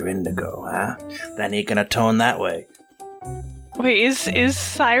after Indigo, huh? Then he can atone that way. Wait, is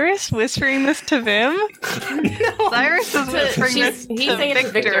Cyrus whispering this to Vim? No. Cyrus is whispering this to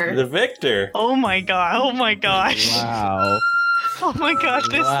Victor. The Victor. Oh my gosh. Wow. Oh my god,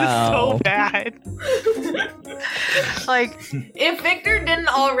 this is so bad. Like, if Victor didn't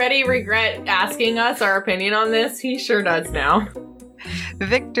already regret asking us our opinion on this, he sure does now.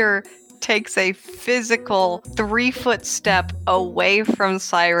 Victor takes a physical 3-foot step away from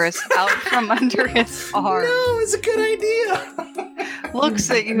Cyrus, out from under his arm. No, it's a good idea.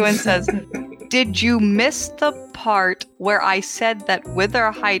 Looks at you and says, did you miss the part where I said that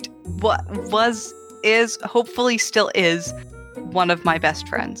Witherheight hopefully still is, one of my best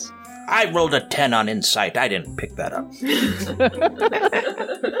friends? I rolled a 10 on insight. I didn't pick that up.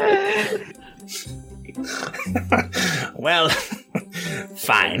 Well,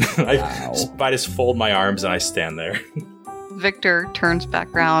 fine. I just fold my arms and I stand there. Victor turns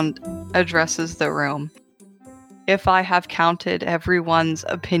back around, addresses the room. If I have counted everyone's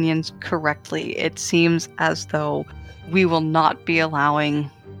opinions correctly, it seems as though we will not be allowing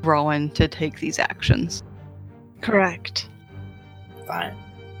Rowan to take these actions. Correct. Fine.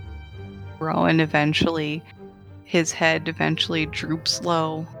 Rowan his head eventually droops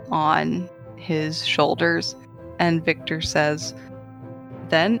low on his shoulders, and Victor says,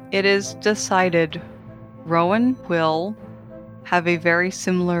 then it is decided. Rowan will have a very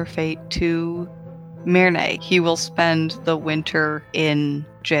similar fate to Myrne. He will spend the winter in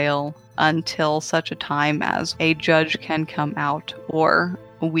jail until such a time as a judge can come out or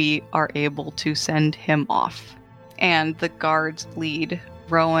we are able to send him off. And the guards lead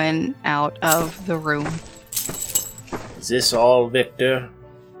Rowan out of the room. Is this all, Victor?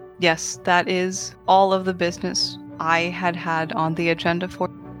 Yes, that is all of the business I had on the agenda for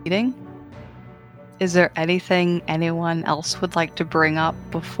the meeting. Is there anything anyone else would like to bring up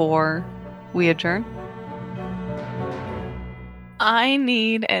before we adjourn? I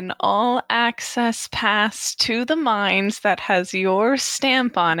need an all-access pass to the mines that has your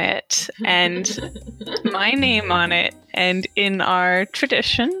stamp on it and my name on it, and in our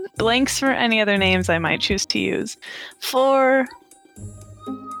tradition, blanks for any other names I might choose to use, for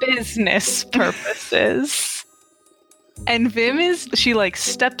business purposes. And Vim she like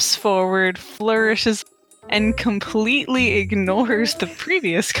steps forward, flourishes, and completely ignores the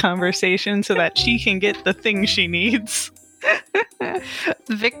previous conversation so that she can get the thing she needs.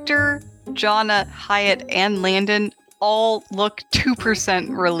 Victor, Jonna, Hyatt, and Landon all look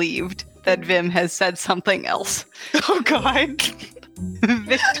 2% relieved that Vim has said something else. Oh god.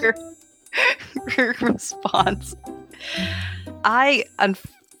 Victor responds, I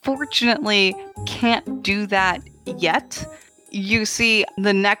unfortunately can't do that yet. You see,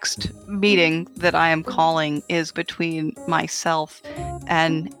 the next meeting that I am calling is between myself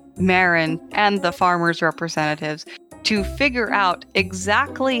and Marin and the farmers' representatives to figure out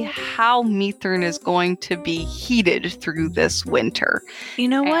exactly how Mithrin is going to be heated through this winter. You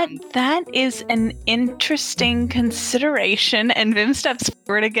know what? That is an interesting consideration. And Vim steps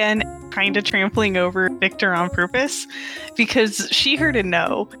forward again, kind of trampling over Victor on purpose, because she heard a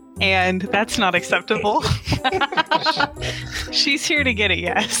no, and that's not acceptable. She's here to get a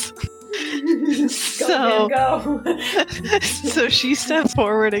yes. Go. So she steps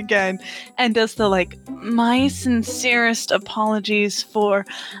forward again and does the my sincerest apologies for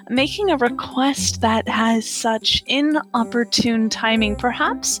making a request that has such inopportune timing.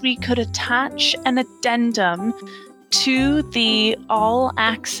 Perhaps we could attach an addendum to the all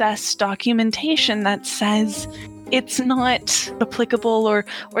access documentation that says it's not applicable or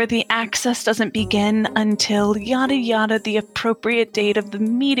the access doesn't begin until yada yada the appropriate date of the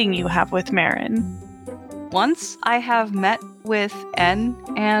meeting you have with Marin. Once I have met with N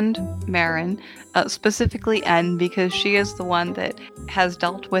and Marin, specifically N because she is the one that has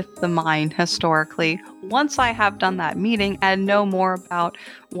dealt with the mine historically. Once I have done that meeting and know more about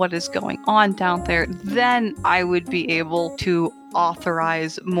what is going on down there, then I would be able to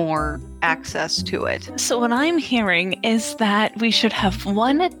authorize more access to it. So what I'm hearing is that we should have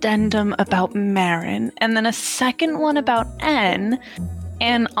one addendum about Marin and then a second one about N,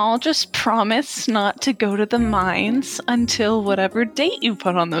 and I'll just promise not to go to the mines until whatever date you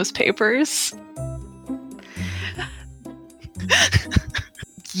put on those papers.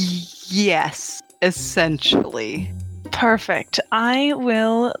 Yes, essentially. Perfect. I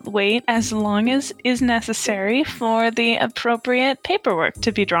will wait as long as is necessary for the appropriate paperwork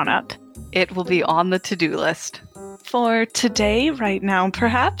to be drawn up. It will be on the to-do list. For today, right now,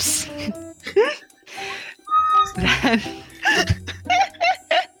 perhaps?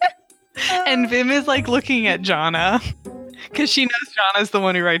 And Vim is looking at Jonna, because she knows Jonna's the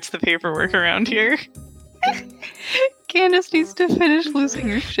one who writes the paperwork around here. Candace needs to finish losing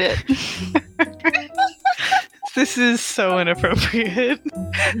her shit. This is so inappropriate.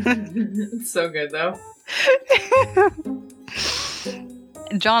 It's so good, though.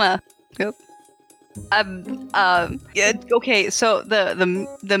 Jonna. Yep. Yeah, okay, so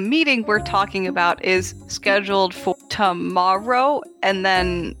the meeting we're talking about is scheduled for tomorrow, and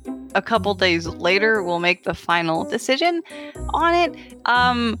then a couple days later we'll make the final decision on it.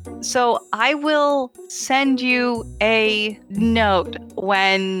 So I will send you a note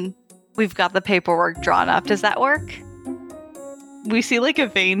when we've got the paperwork drawn up. Does that work? We see a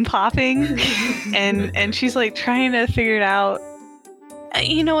vein popping, and she's trying to figure it out.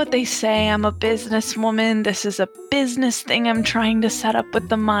 You know what they say, I'm a businesswoman. This is a business thing I'm trying to set up with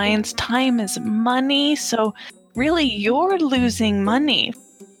the mines. Time is money, so really you're losing money.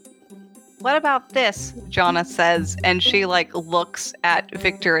 What about this? Jonna says, and she looks at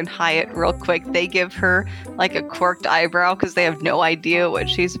Victor and Hyatt real quick. They give her a quirked eyebrow because they have no idea what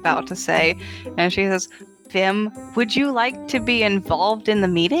she's about to say. And she says, Vim, would you like to be involved in the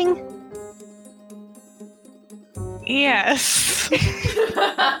meeting? Yes.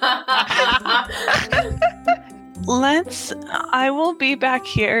 I will be back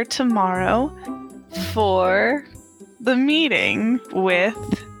here tomorrow for the meeting with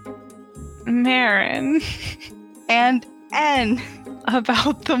Marin and N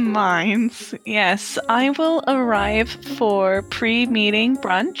about the mines. Yes, I will arrive for pre-meeting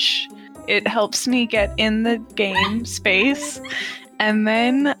brunch. It helps me get in the game space, and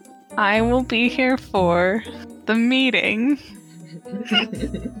then I will be here for the meeting.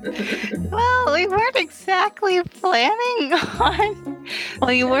 Well, we weren't exactly planning on...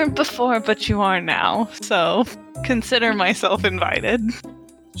 Well, you weren't before, but you are now, so consider myself invited.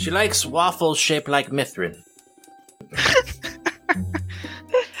 She likes waffles shaped like Mithrin.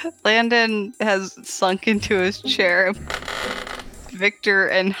 Landon has sunk into his chair. Victor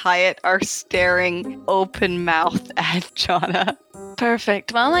and Hyatt are staring open-mouthed at Jonna.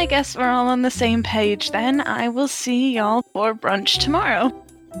 Perfect. Well, I guess we're all on the same page then. I will see y'all for brunch tomorrow.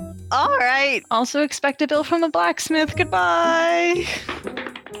 All right. Also expect a bill from the blacksmith. Goodbye.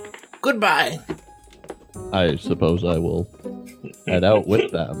 Goodbye. I suppose I will head out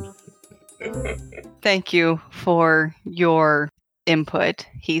with them. Thank you for your input,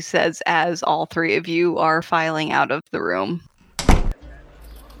 he says as all three of you are filing out of the room.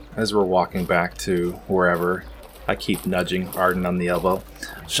 As we're walking back to wherever, I keep nudging Arden on the elbow.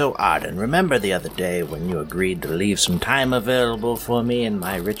 So, Arden, remember the other day when you agreed to leave some time available for me in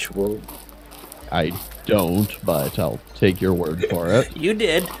my ritual? I don't, but I'll take your word for it. You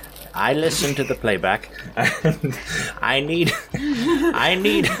did. I listened to the playback. I need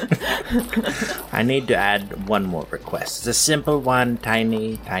to add one more request. It's a simple one,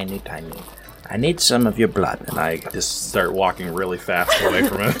 tiny. I need some of your blood. And I just start walking really fast away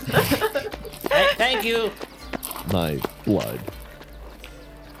from him. Thank you. My blood.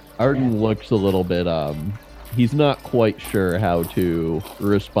 Arden looks a little bit, he's not quite sure how to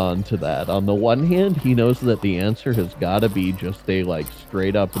respond to that. On the one hand, he knows that the answer has got to be just a,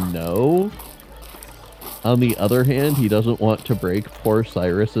 straight up no. On the other hand, he doesn't want to break poor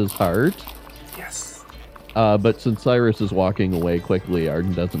Cyrus's heart. Yes. But since Cyrus is walking away quickly,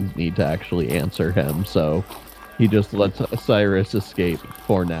 Arden doesn't need to actually answer him, so he just lets Cyrus escape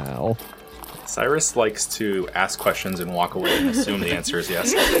for now. Cyrus likes to ask questions and walk away and assume the answer is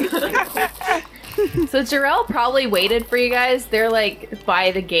yes. So Jarrell probably waited for you guys. They're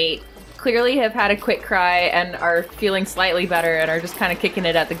by the gate. Clearly have had a quick cry and are feeling slightly better and are just kind of kicking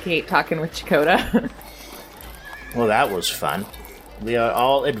it at the gate talking with Chakotay. Well, that was fun. We are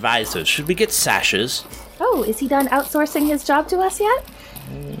all advisors. Should we get sashes? Oh, is he done outsourcing his job to us yet?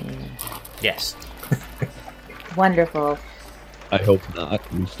 Yes. Wonderful. I hope not.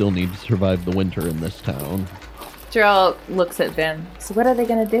 We still need to survive the winter in this town. Jarrell looks at Vim. So what are they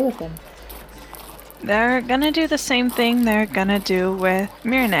going to do with him? They're gonna do the same thing they're gonna do with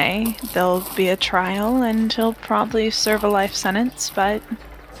Myrne. There'll be a trial and he'll probably serve a life sentence, but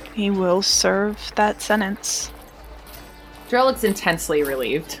he will serve that sentence. Jarrell looks intensely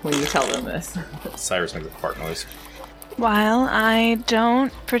relieved when you tell them this. Cyrus makes a fart noise. While I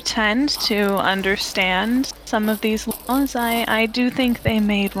don't pretend to understand some of these laws, I do think they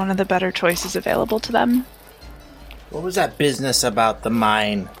made one of the better choices available to them. What was that business about the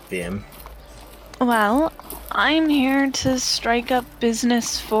mine, Vim? Well, I'm here to strike up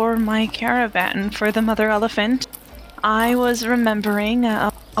business for my caravan for the Mother Elephant. I was remembering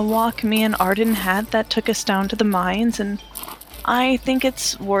a walk me and Arden had that took us down to the mines, and I think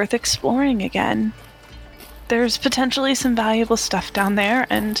it's worth exploring again. There's potentially some valuable stuff down there,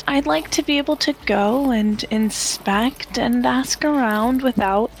 and I'd like to be able to go and inspect and ask around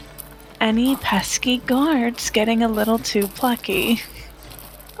without any pesky guards getting a little too plucky.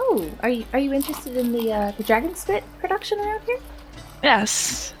 Oh, are you interested in the Dragon Spit production around here?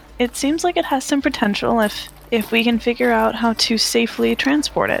 Yes. It seems like it has some potential if we can figure out how to safely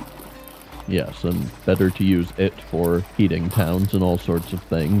transport it. Yes, and better to use it for heating towns and all sorts of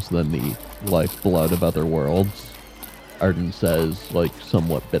things than the lifeblood of other worlds. Arden says,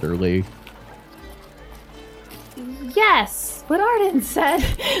 somewhat bitterly. Yes, what Arden said.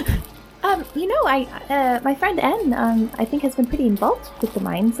 My friend N, I think has been pretty involved with the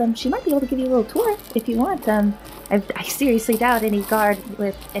mines. She might be able to give you a little tour if you want. I seriously doubt any guard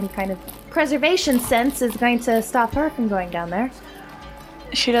with any kind of preservation sense is going to stop her from going down there.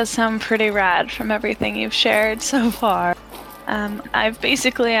 She does sound pretty rad from everything you've shared so far. I've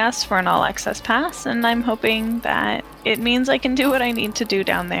basically asked for an all-access pass, and I'm hoping that it means I can do what I need to do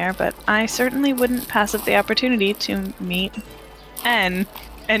down there, but I certainly wouldn't pass up the opportunity to meet N.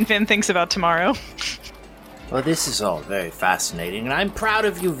 And Vim thinks about tomorrow. Well, this is all very fascinating, and I'm proud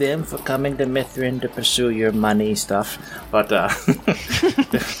of you, Vim, for coming to Mithrin to pursue your money stuff. But,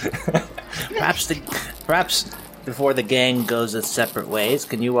 perhaps before the gang goes its separate ways,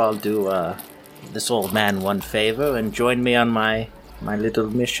 can you all do, this old man one favor and join me on my little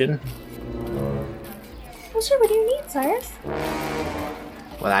mission? Well, sure, what do you need, Cyrus?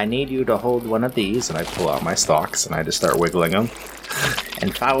 Well, I need you to hold one of these, and I pull out my stalks, and I just start wiggling them,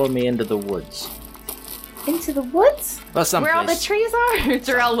 and follow me into the woods. Into the woods? Well, someplace. Where all the trees are?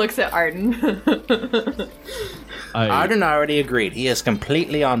 Jarrell looks at Arden. Arden already agreed. He is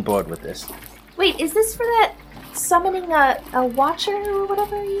completely on board with this. Wait, is this for that summoning a watcher or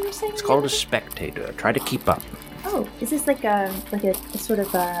whatever you were saying? It's called a spectator. Try to keep up. Oh, is this like a sort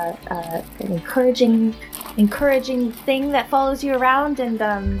of an encouraging thing that follows you around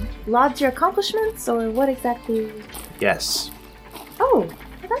and lauds your accomplishments, or what exactly? Yes. Oh,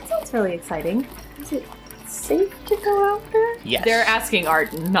 well, that sounds really exciting. Is it safe to go out there? Yes. They're asking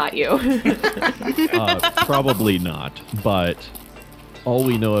Arden, not you. Probably not, but all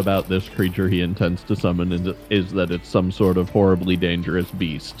we know about this creature he intends to summon is that it's some sort of horribly dangerous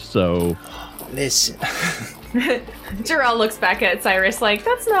beast, so Listen. Jarrell looks back at Cyrus like,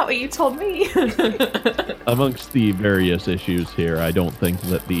 that's not what you told me. Amongst the various issues here, I don't think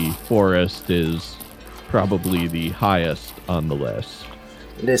that the forest is probably the highest on the list.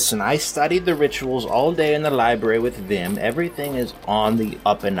 Listen, I studied the rituals all day in the library with Vim. Everything is on the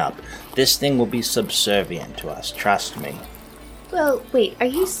up and up. This thing will be subservient to us, trust me. Well, wait, are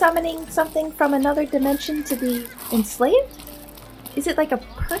you summoning something from another dimension to be enslaved? Is it like a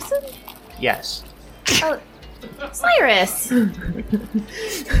person? Yes. Oh, Cyrus! You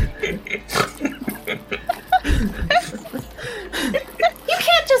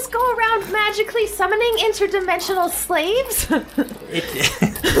can't just go around magically summoning interdimensional slaves!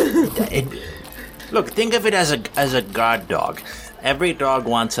 Look, think of it as a guard dog. Every dog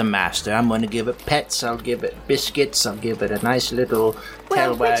wants a master. I'm going to give it pets, I'll give it biscuits, I'll give it a nice little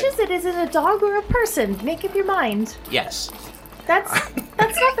tail wag. Which is it? Is it a dog or a person? Make up your mind. Yes. That's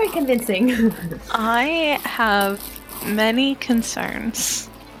not very convincing. I have many concerns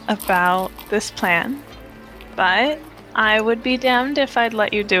about this plan, but I would be damned if I'd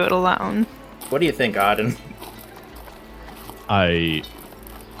let you do it alone. What do you think, Arden? I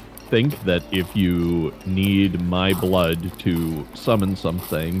think that if you need my blood to summon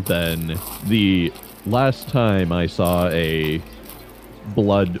something, then the last time I saw a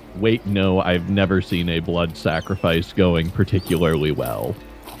blood... Wait, no, I've never seen a blood sacrifice going particularly well.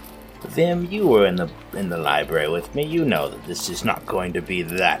 Vim, you were in the library with me. You know that this is not going to be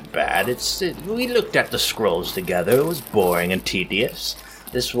that bad. We looked at the scrolls together. It was boring and tedious.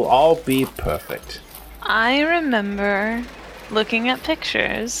 This will all be perfect. I remember looking at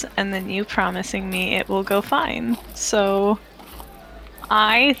pictures and then you promising me it will go fine. So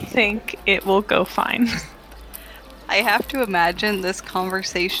I think it will go fine. I have to imagine this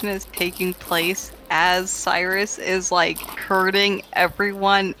conversation is taking place as Cyrus is like herding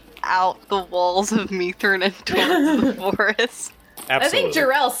everyone out the walls of Mithrin and towards the forest. Absolutely. I think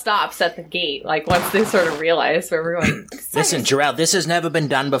Jarrell stops at the gate, like once they sort of realize where we're going. Listen, Jarrell, this has never been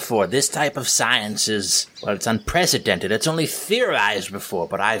done before. This type of science is, well, it's unprecedented. It's only theorized before,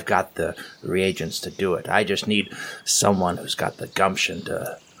 but I've got the reagents to do it. I just need someone who's got the gumption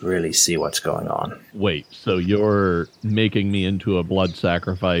to really see what's going on. Wait, so you're making me into a blood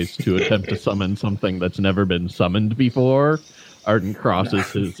sacrifice to attempt to summon something that's never been summoned before? Arden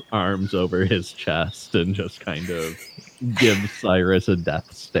crosses his arms over his chest and just kind of gives Cyrus a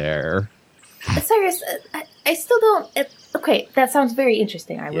death stare. Cyrus, I still don't... okay, that sounds very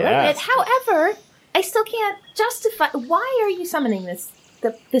interesting, I will admit. However, I still can't justify... Why are you summoning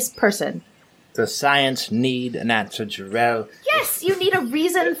this person? Does science need an answer, Jarrell? Yes, you need a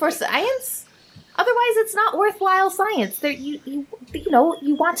reason for science. Otherwise, it's not worthwhile science. You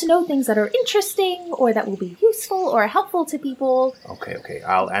want to know things that are interesting or that will be useful or helpful to people. Okay,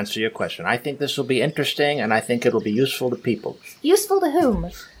 I'll answer your question. I think this will be interesting, and I think it'll be useful to people. Useful to whom?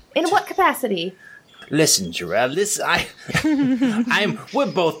 In what capacity? Listen, Jarrell,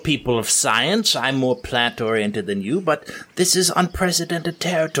 we're both people of science. I'm more plant-oriented than you, but this is unprecedented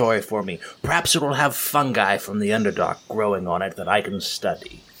territory for me. Perhaps it will have fungi from the Underdark growing on it that I can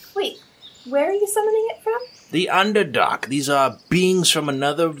study. Wait, where are you summoning it from? The Underdark. These are beings from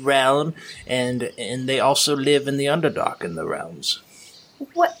another realm, and they also live in the Underdark in the realms.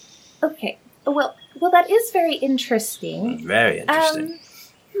 What? Okay. Well, that is very interesting. Very interesting.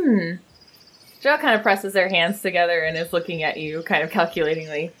 Joe kind of presses their hands together and is looking at you kind of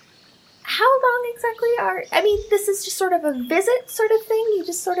calculatingly. How long exactly this is just sort of a visit sort of thing? You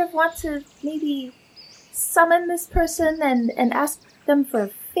just sort of want to maybe summon this person and ask them for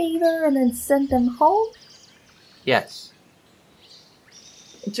a favor and then send them home? Yes.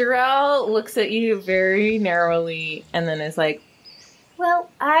 Jarrell looks at you very narrowly and then is like,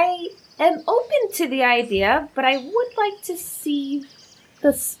 well, I am open to the idea, but I would like to see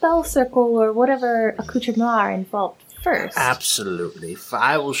the spell circle or whatever accoutrements are involved first. Absolutely.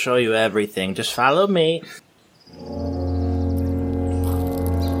 I will show you everything. Just follow me.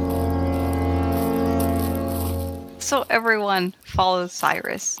 So everyone follows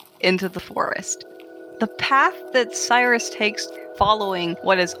Cyrus into the forest. The path that Cyrus takes following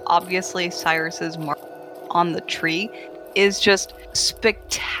what is obviously Cyrus's mark on the tree is just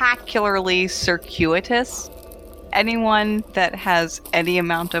spectacularly circuitous. Anyone that has any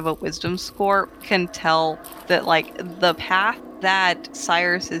amount of a wisdom score can tell that, the path that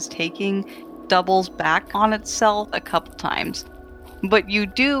Cyrus is taking doubles back on itself a couple times. But you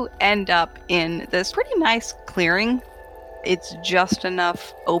do end up in this pretty nice clearing. It's just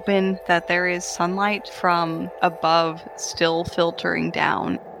enough open that there is sunlight from above still filtering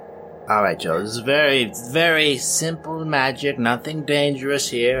down. All right, Joe, this is very, very simple magic, nothing dangerous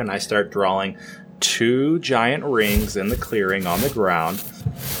here. And I start drawing 2 giant rings in the clearing on the ground.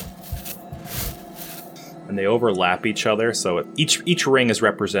 And they overlap each other, so each ring is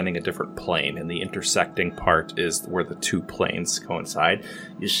representing a different plane, and the intersecting part is where the 2 planes coincide.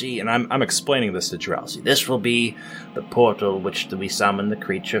 You see, and I'm explaining this to Drowsy. This will be the portal which we summon the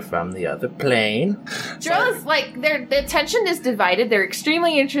creature from the other plane. Drell's their attention is divided. They're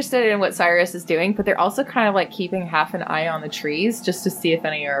extremely interested in what Cyrus is doing, but they're also kind of keeping half an eye on the trees just to see if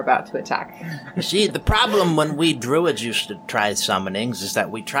any are about to attack. You see, the problem when we druids used to try summonings is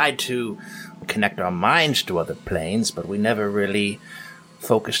that we tried to connect our minds to other planes, but we never really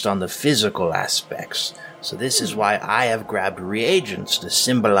focused on the physical aspects. So this is why I have grabbed reagents to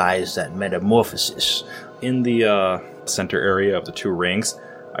symbolize that metamorphosis. In the center area of the 2 rings,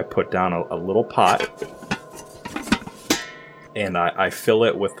 I put down a little pot, and I fill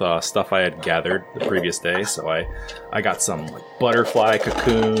it with stuff I had gathered the previous day. So I got some butterfly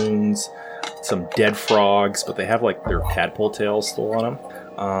cocoons, some dead frogs, but they have their tadpole tails still on them.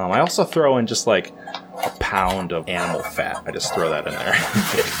 I also throw in just a pound of animal fat. I just throw that in there.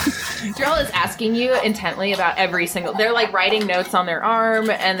 Drell is asking you intently about every single... They're writing notes on their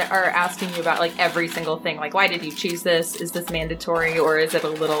arm and are asking you about every single thing. Why did you choose this? Is this mandatory? Or is it a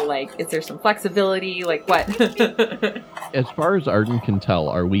little is there some flexibility? What? As far as Arden can tell,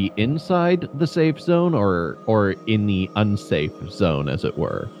 are we inside the safe zone or in the unsafe zone, as it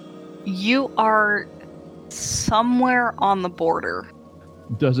were? You are somewhere on the border.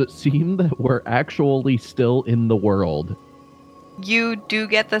 Does it seem that we're actually still in the world? You do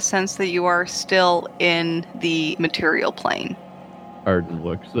get the sense that you are still in the material plane. Arden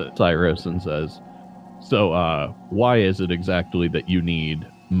looks at Cyrus and says, so, why is it exactly that you need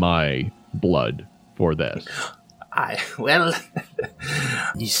my blood for this?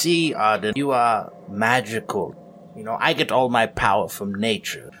 You see, Arden, you are magical. I get all my power from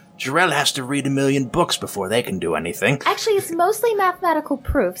nature. Jarell has to read 1,000,000 books before they can do anything. Actually, it's mostly mathematical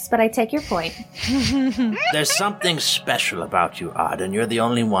proofs, but I take your point. There's something special about you, Arden. You're the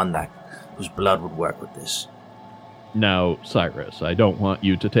only one whose blood would work with this. Now, Cyrus, I don't want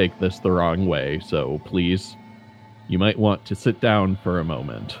you to take this the wrong way, so please, you might want to sit down for a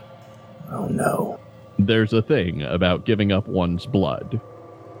moment. Oh, no. There's a thing about giving up one's blood.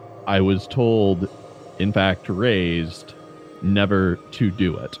 I was told, in fact raised, never to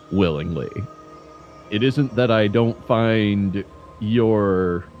do it willingly. It isn't that I don't find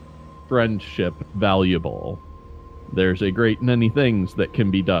your friendship valuable. There's a great many things that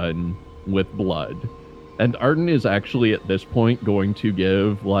can be done with blood. And Arden is actually at this point going to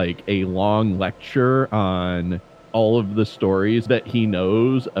give a long lecture on all of the stories that he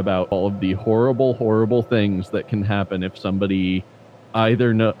knows about all of the horrible, horrible things that can happen if somebody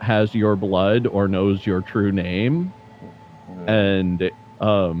either has your blood or knows your true name. And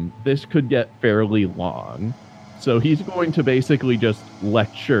this could get fairly long. So he's going to basically just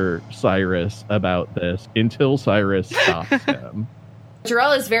lecture Cyrus about this until Cyrus stops him.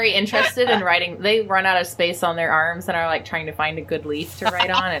 Jarell is very interested in writing. They run out of space on their arms and are trying to find a good leaf to write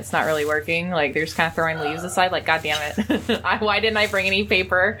on. It's not really working. They're just kind of throwing leaves aside. God damn it. Why didn't I bring any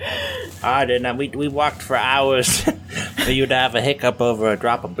paper? I didn't. We walked for hours for you to have a hiccup over a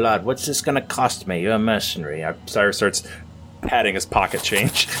drop of blood. What's this going to cost me? You're a mercenary. Cyrus starts patting his pocket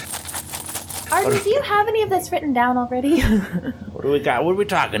change. Arden, do you have any of this written down already? What do we got? What are we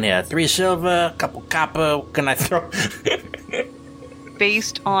talking here? 3 silver, a couple copper. What can I throw?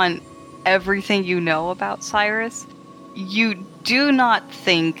 Based on everything you know about Cyrus, you do not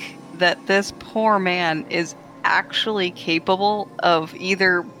think that this poor man is actually capable of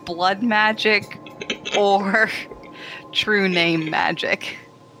either blood magic or true name magic.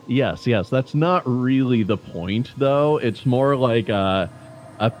 Yes, that's not really the point, though. It's more like a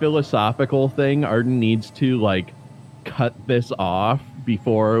philosophical thing. Arden needs to, cut this off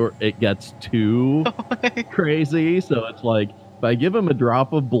before it gets too crazy. So it's if I give him a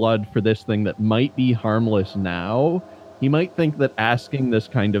drop of blood for this thing that might be harmless now, he might think that asking this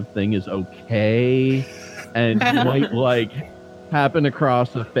kind of thing is okay. And he might, happen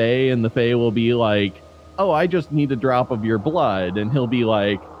across a fae, and the fae will be oh, I just need a drop of your blood. And he'll be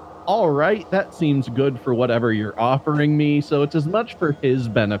all right, that seems good for whatever you're offering me. So it's as much for his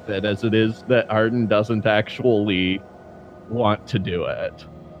benefit as it is that Arden doesn't actually want to do it.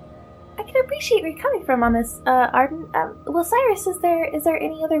 I can appreciate where you're coming from on this, Arden. Well, Cyrus, is there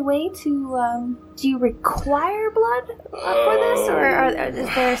any other way to, do you require blood for this? Or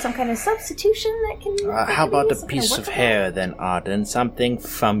is there some kind of substitution that can... how about a piece of hair then, Arden? Something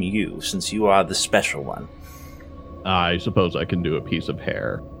from you, since you are the special one. I suppose I can do a piece of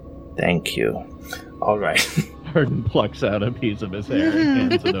hair. Thank you. All right. Arden plucks out a piece of his hair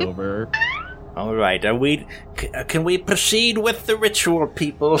and hands it over. All right. Can we proceed with the ritual,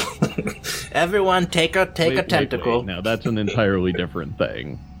 people? Everyone, take a tentacle. Wait. Now that's an entirely different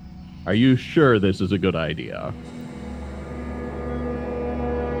thing. Are you sure this is a good idea?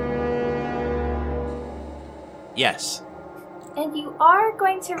 Yes. And you are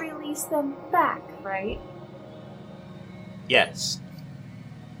going to release them back, right? Yes.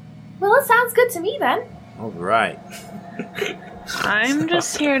 Well, it sounds good to me then. All right. I'm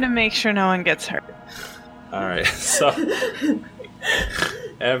just here to make sure no one gets hurt. All right. So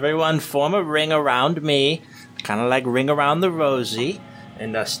everyone form a ring around me, kind of like ring around the rosy,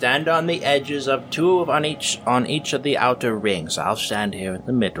 and stand on the edges of two on each of the outer rings. I'll stand here in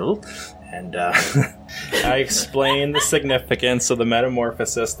the middle, and I explain the significance of the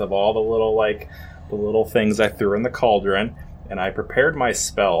metamorphosis of all the little things I threw in the cauldron, and I prepared my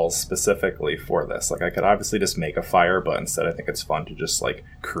spells specifically for this. Like, I could obviously just make a fire, but instead I think it's fun to just,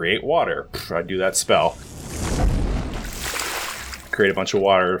 create water. I do that spell. Create a bunch of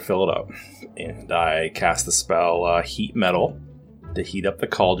water to fill it up. And I cast the spell Heat Metal to heat up the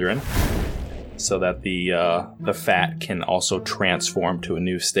cauldron, so that the fat can also transform to a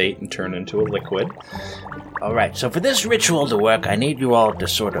new state and turn into a liquid. All right, so for this ritual to work, I need you all to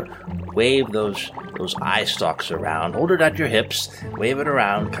sort of wave those eye stalks around. Hold it at your hips, wave it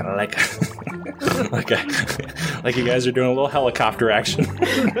around, kind of like like you guys are doing a little helicopter action.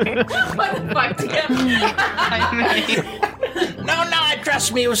 What the fuck, Tim? No,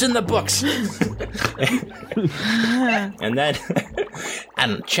 trust me, it was in the books. And then,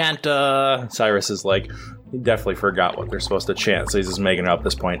 and chant, Cyrus is like, he definitely forgot what they're supposed to chant, so he's just making it up at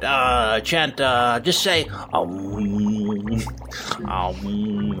this point. Chant, just say, all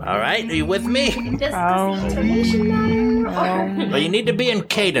right, are you with me? Well, you need to be in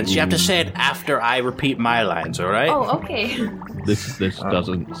cadence. You have to say it after I repeat my lines, all right? Oh, okay. This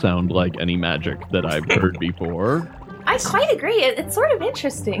doesn't sound like any magic that I've heard before. I quite agree. It's sort of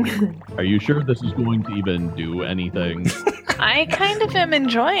interesting. Are you sure this is going to even do anything? I kind of am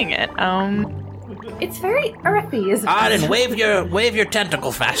enjoying it. It's very earthy, isn't it? Arden, wave your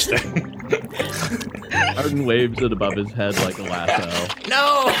tentacle faster. Arden waves it above his head like a lasso.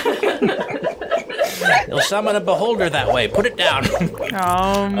 No! You'll summon a beholder that way. Put it down.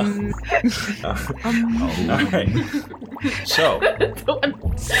 All right. So,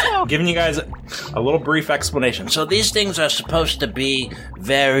 giving you guys a little brief explanation. So these things are supposed to be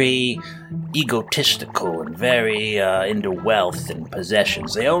very egotistical and very into wealth and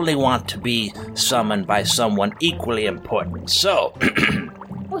possessions. They only want to be summoned by someone equally important. So, never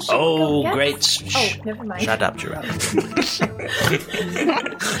mind. Shut up, Giraffe.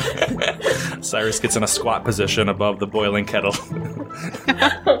 Cyrus gets in a squat position above the boiling kettle.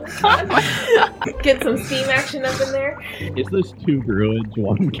 Get some steam action up in there. Is this 2 druids,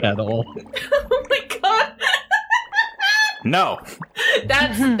 1 kettle? Oh my god. No.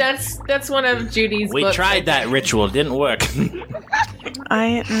 That's one of Judy's We books. tried that ritual, didn't work.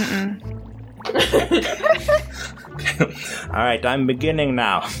 All right, I'm beginning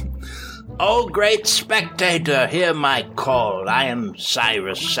now. Oh, great spectator, hear my call. I am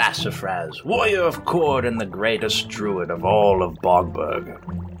Cyrus Sassafras, warrior of Cord and the greatest druid of all of Bogberg.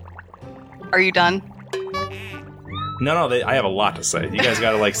 Are you done? No, I have a lot to say. You guys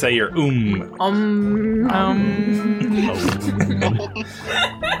gotta say your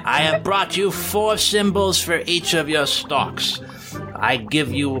I have brought you 4 symbols for each of your stalks. I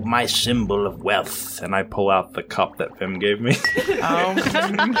give you my symbol of wealth. And I pull out the cup that Vim gave me.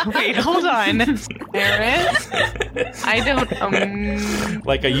 Wait, hold on. Aaron? I don't,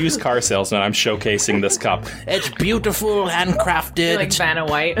 Like a used car salesman, I'm showcasing this cup. It's beautiful, handcrafted. Like Vanna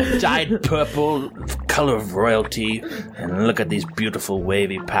White. Dyed purple, color of royalty. And look at these beautiful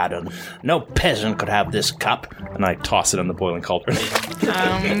wavy patterns. No peasant could have this cup. And I toss it in the boiling cauldron.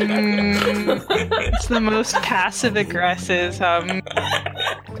 it's the most passive-aggressive,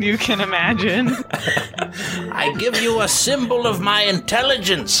 you can imagine. I give you a symbol of my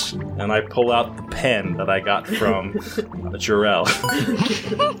intelligence. And I pull out the pen that I got from Jarell.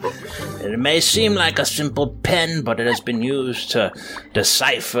 It may seem like a simple pen, but it has been used to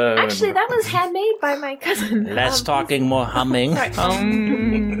decipher. Actually, that was handmade by my cousin. Less talking, more humming. It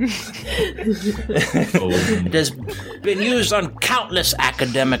has been used on countless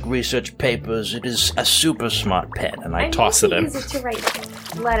academic research papers. It is a super smart pen, and I toss it in. Use it to write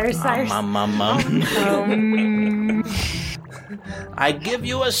letters, Cyrus. I give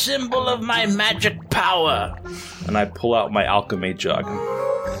you a symbol of my magic power. And I pull out my alchemy jug.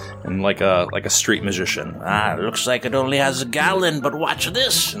 and like a street magician. Looks like it only has a gallon, but watch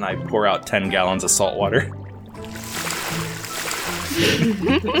this. And I pour out 10 gallons of salt water.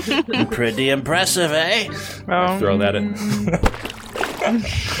 Pretty impressive, eh? I throw that in.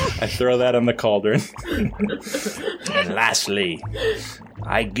 I throw that in the cauldron. And lastly,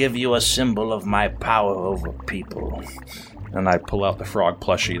 I give you a symbol of my power over people. And I pull out the frog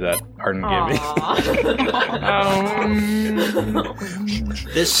plushie that Arden gave me.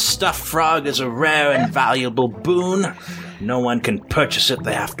 This stuffed frog is a rare and valuable boon. No one can purchase it.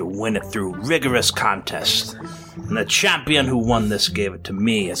 They have to win it through rigorous contest. And the champion who won this gave it to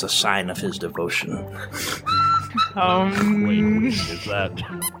me as a sign of his devotion. Wait, is that?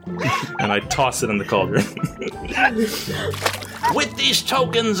 And I toss it in the cauldron. With these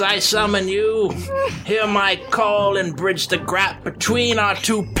tokens I summon you. Hear my call and bridge the gap between our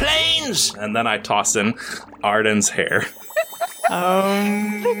two planes. And then I toss in Arden's hair.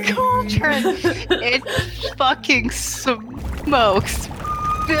 The cauldron! It fucking smokes.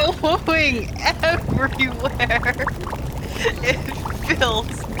 Billowing everywhere. It fills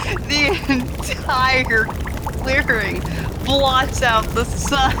the entire clearing, blots out the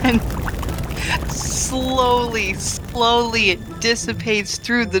sun. Slowly it dissipates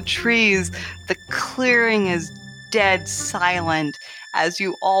through the trees. The clearing is dead silent as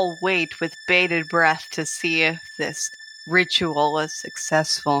you all wait with bated breath to see if this ritual was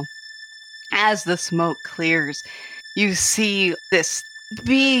successful. As the smoke clears, you see this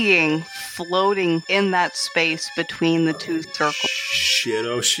being floating in that space between the two circles. Shit,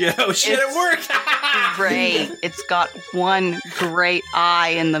 it worked! Great. It's got one great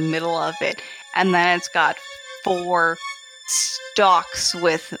eye in the middle of it, and then it's got 4 stalks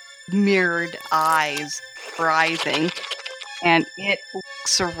with mirrored eyes writhing, and it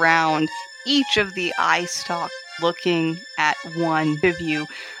looks around each of the eye stalks looking at one of you,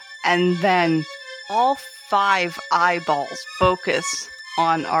 and then all 5 eyeballs focus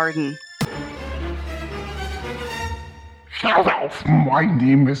on Arden. Hello, my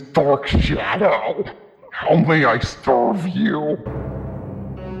name is Dark Shadow. How may I serve you?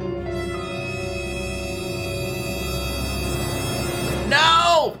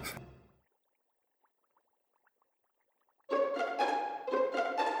 No!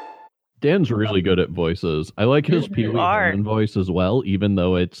 Dan's really good at voices. I like his Pee Wee Herman voice as well, even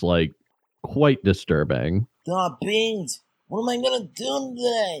though it's like quite disturbing. Beans, what am I gonna do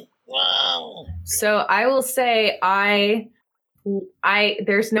today? Wow. So I will say I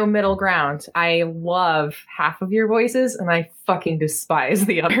there's no middle ground. I love half of your voices and I fucking despise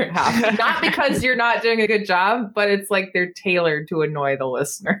the other half. Not because you're not doing a good job, but it's like they're tailored to annoy the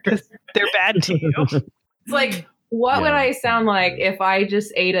listener. They're bad to you. It's like, what would I sound like if I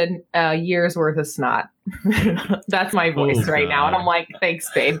just ate a year's worth of snot? That's my voice right now. And I'm like, thanks,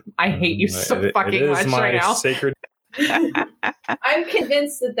 babe. I hate you so fucking much right now. Sacred. I'm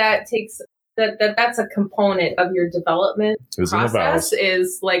convinced that takes that's a component of your development process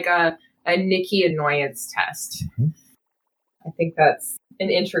is like a Nikki annoyance test. Mm-hmm. I think that's an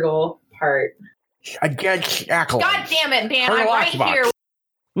integral part. I get shackle. God damn it, Dan! I'm right here.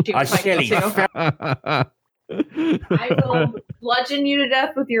 I will bludgeon you to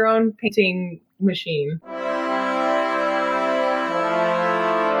death with your own painting machine.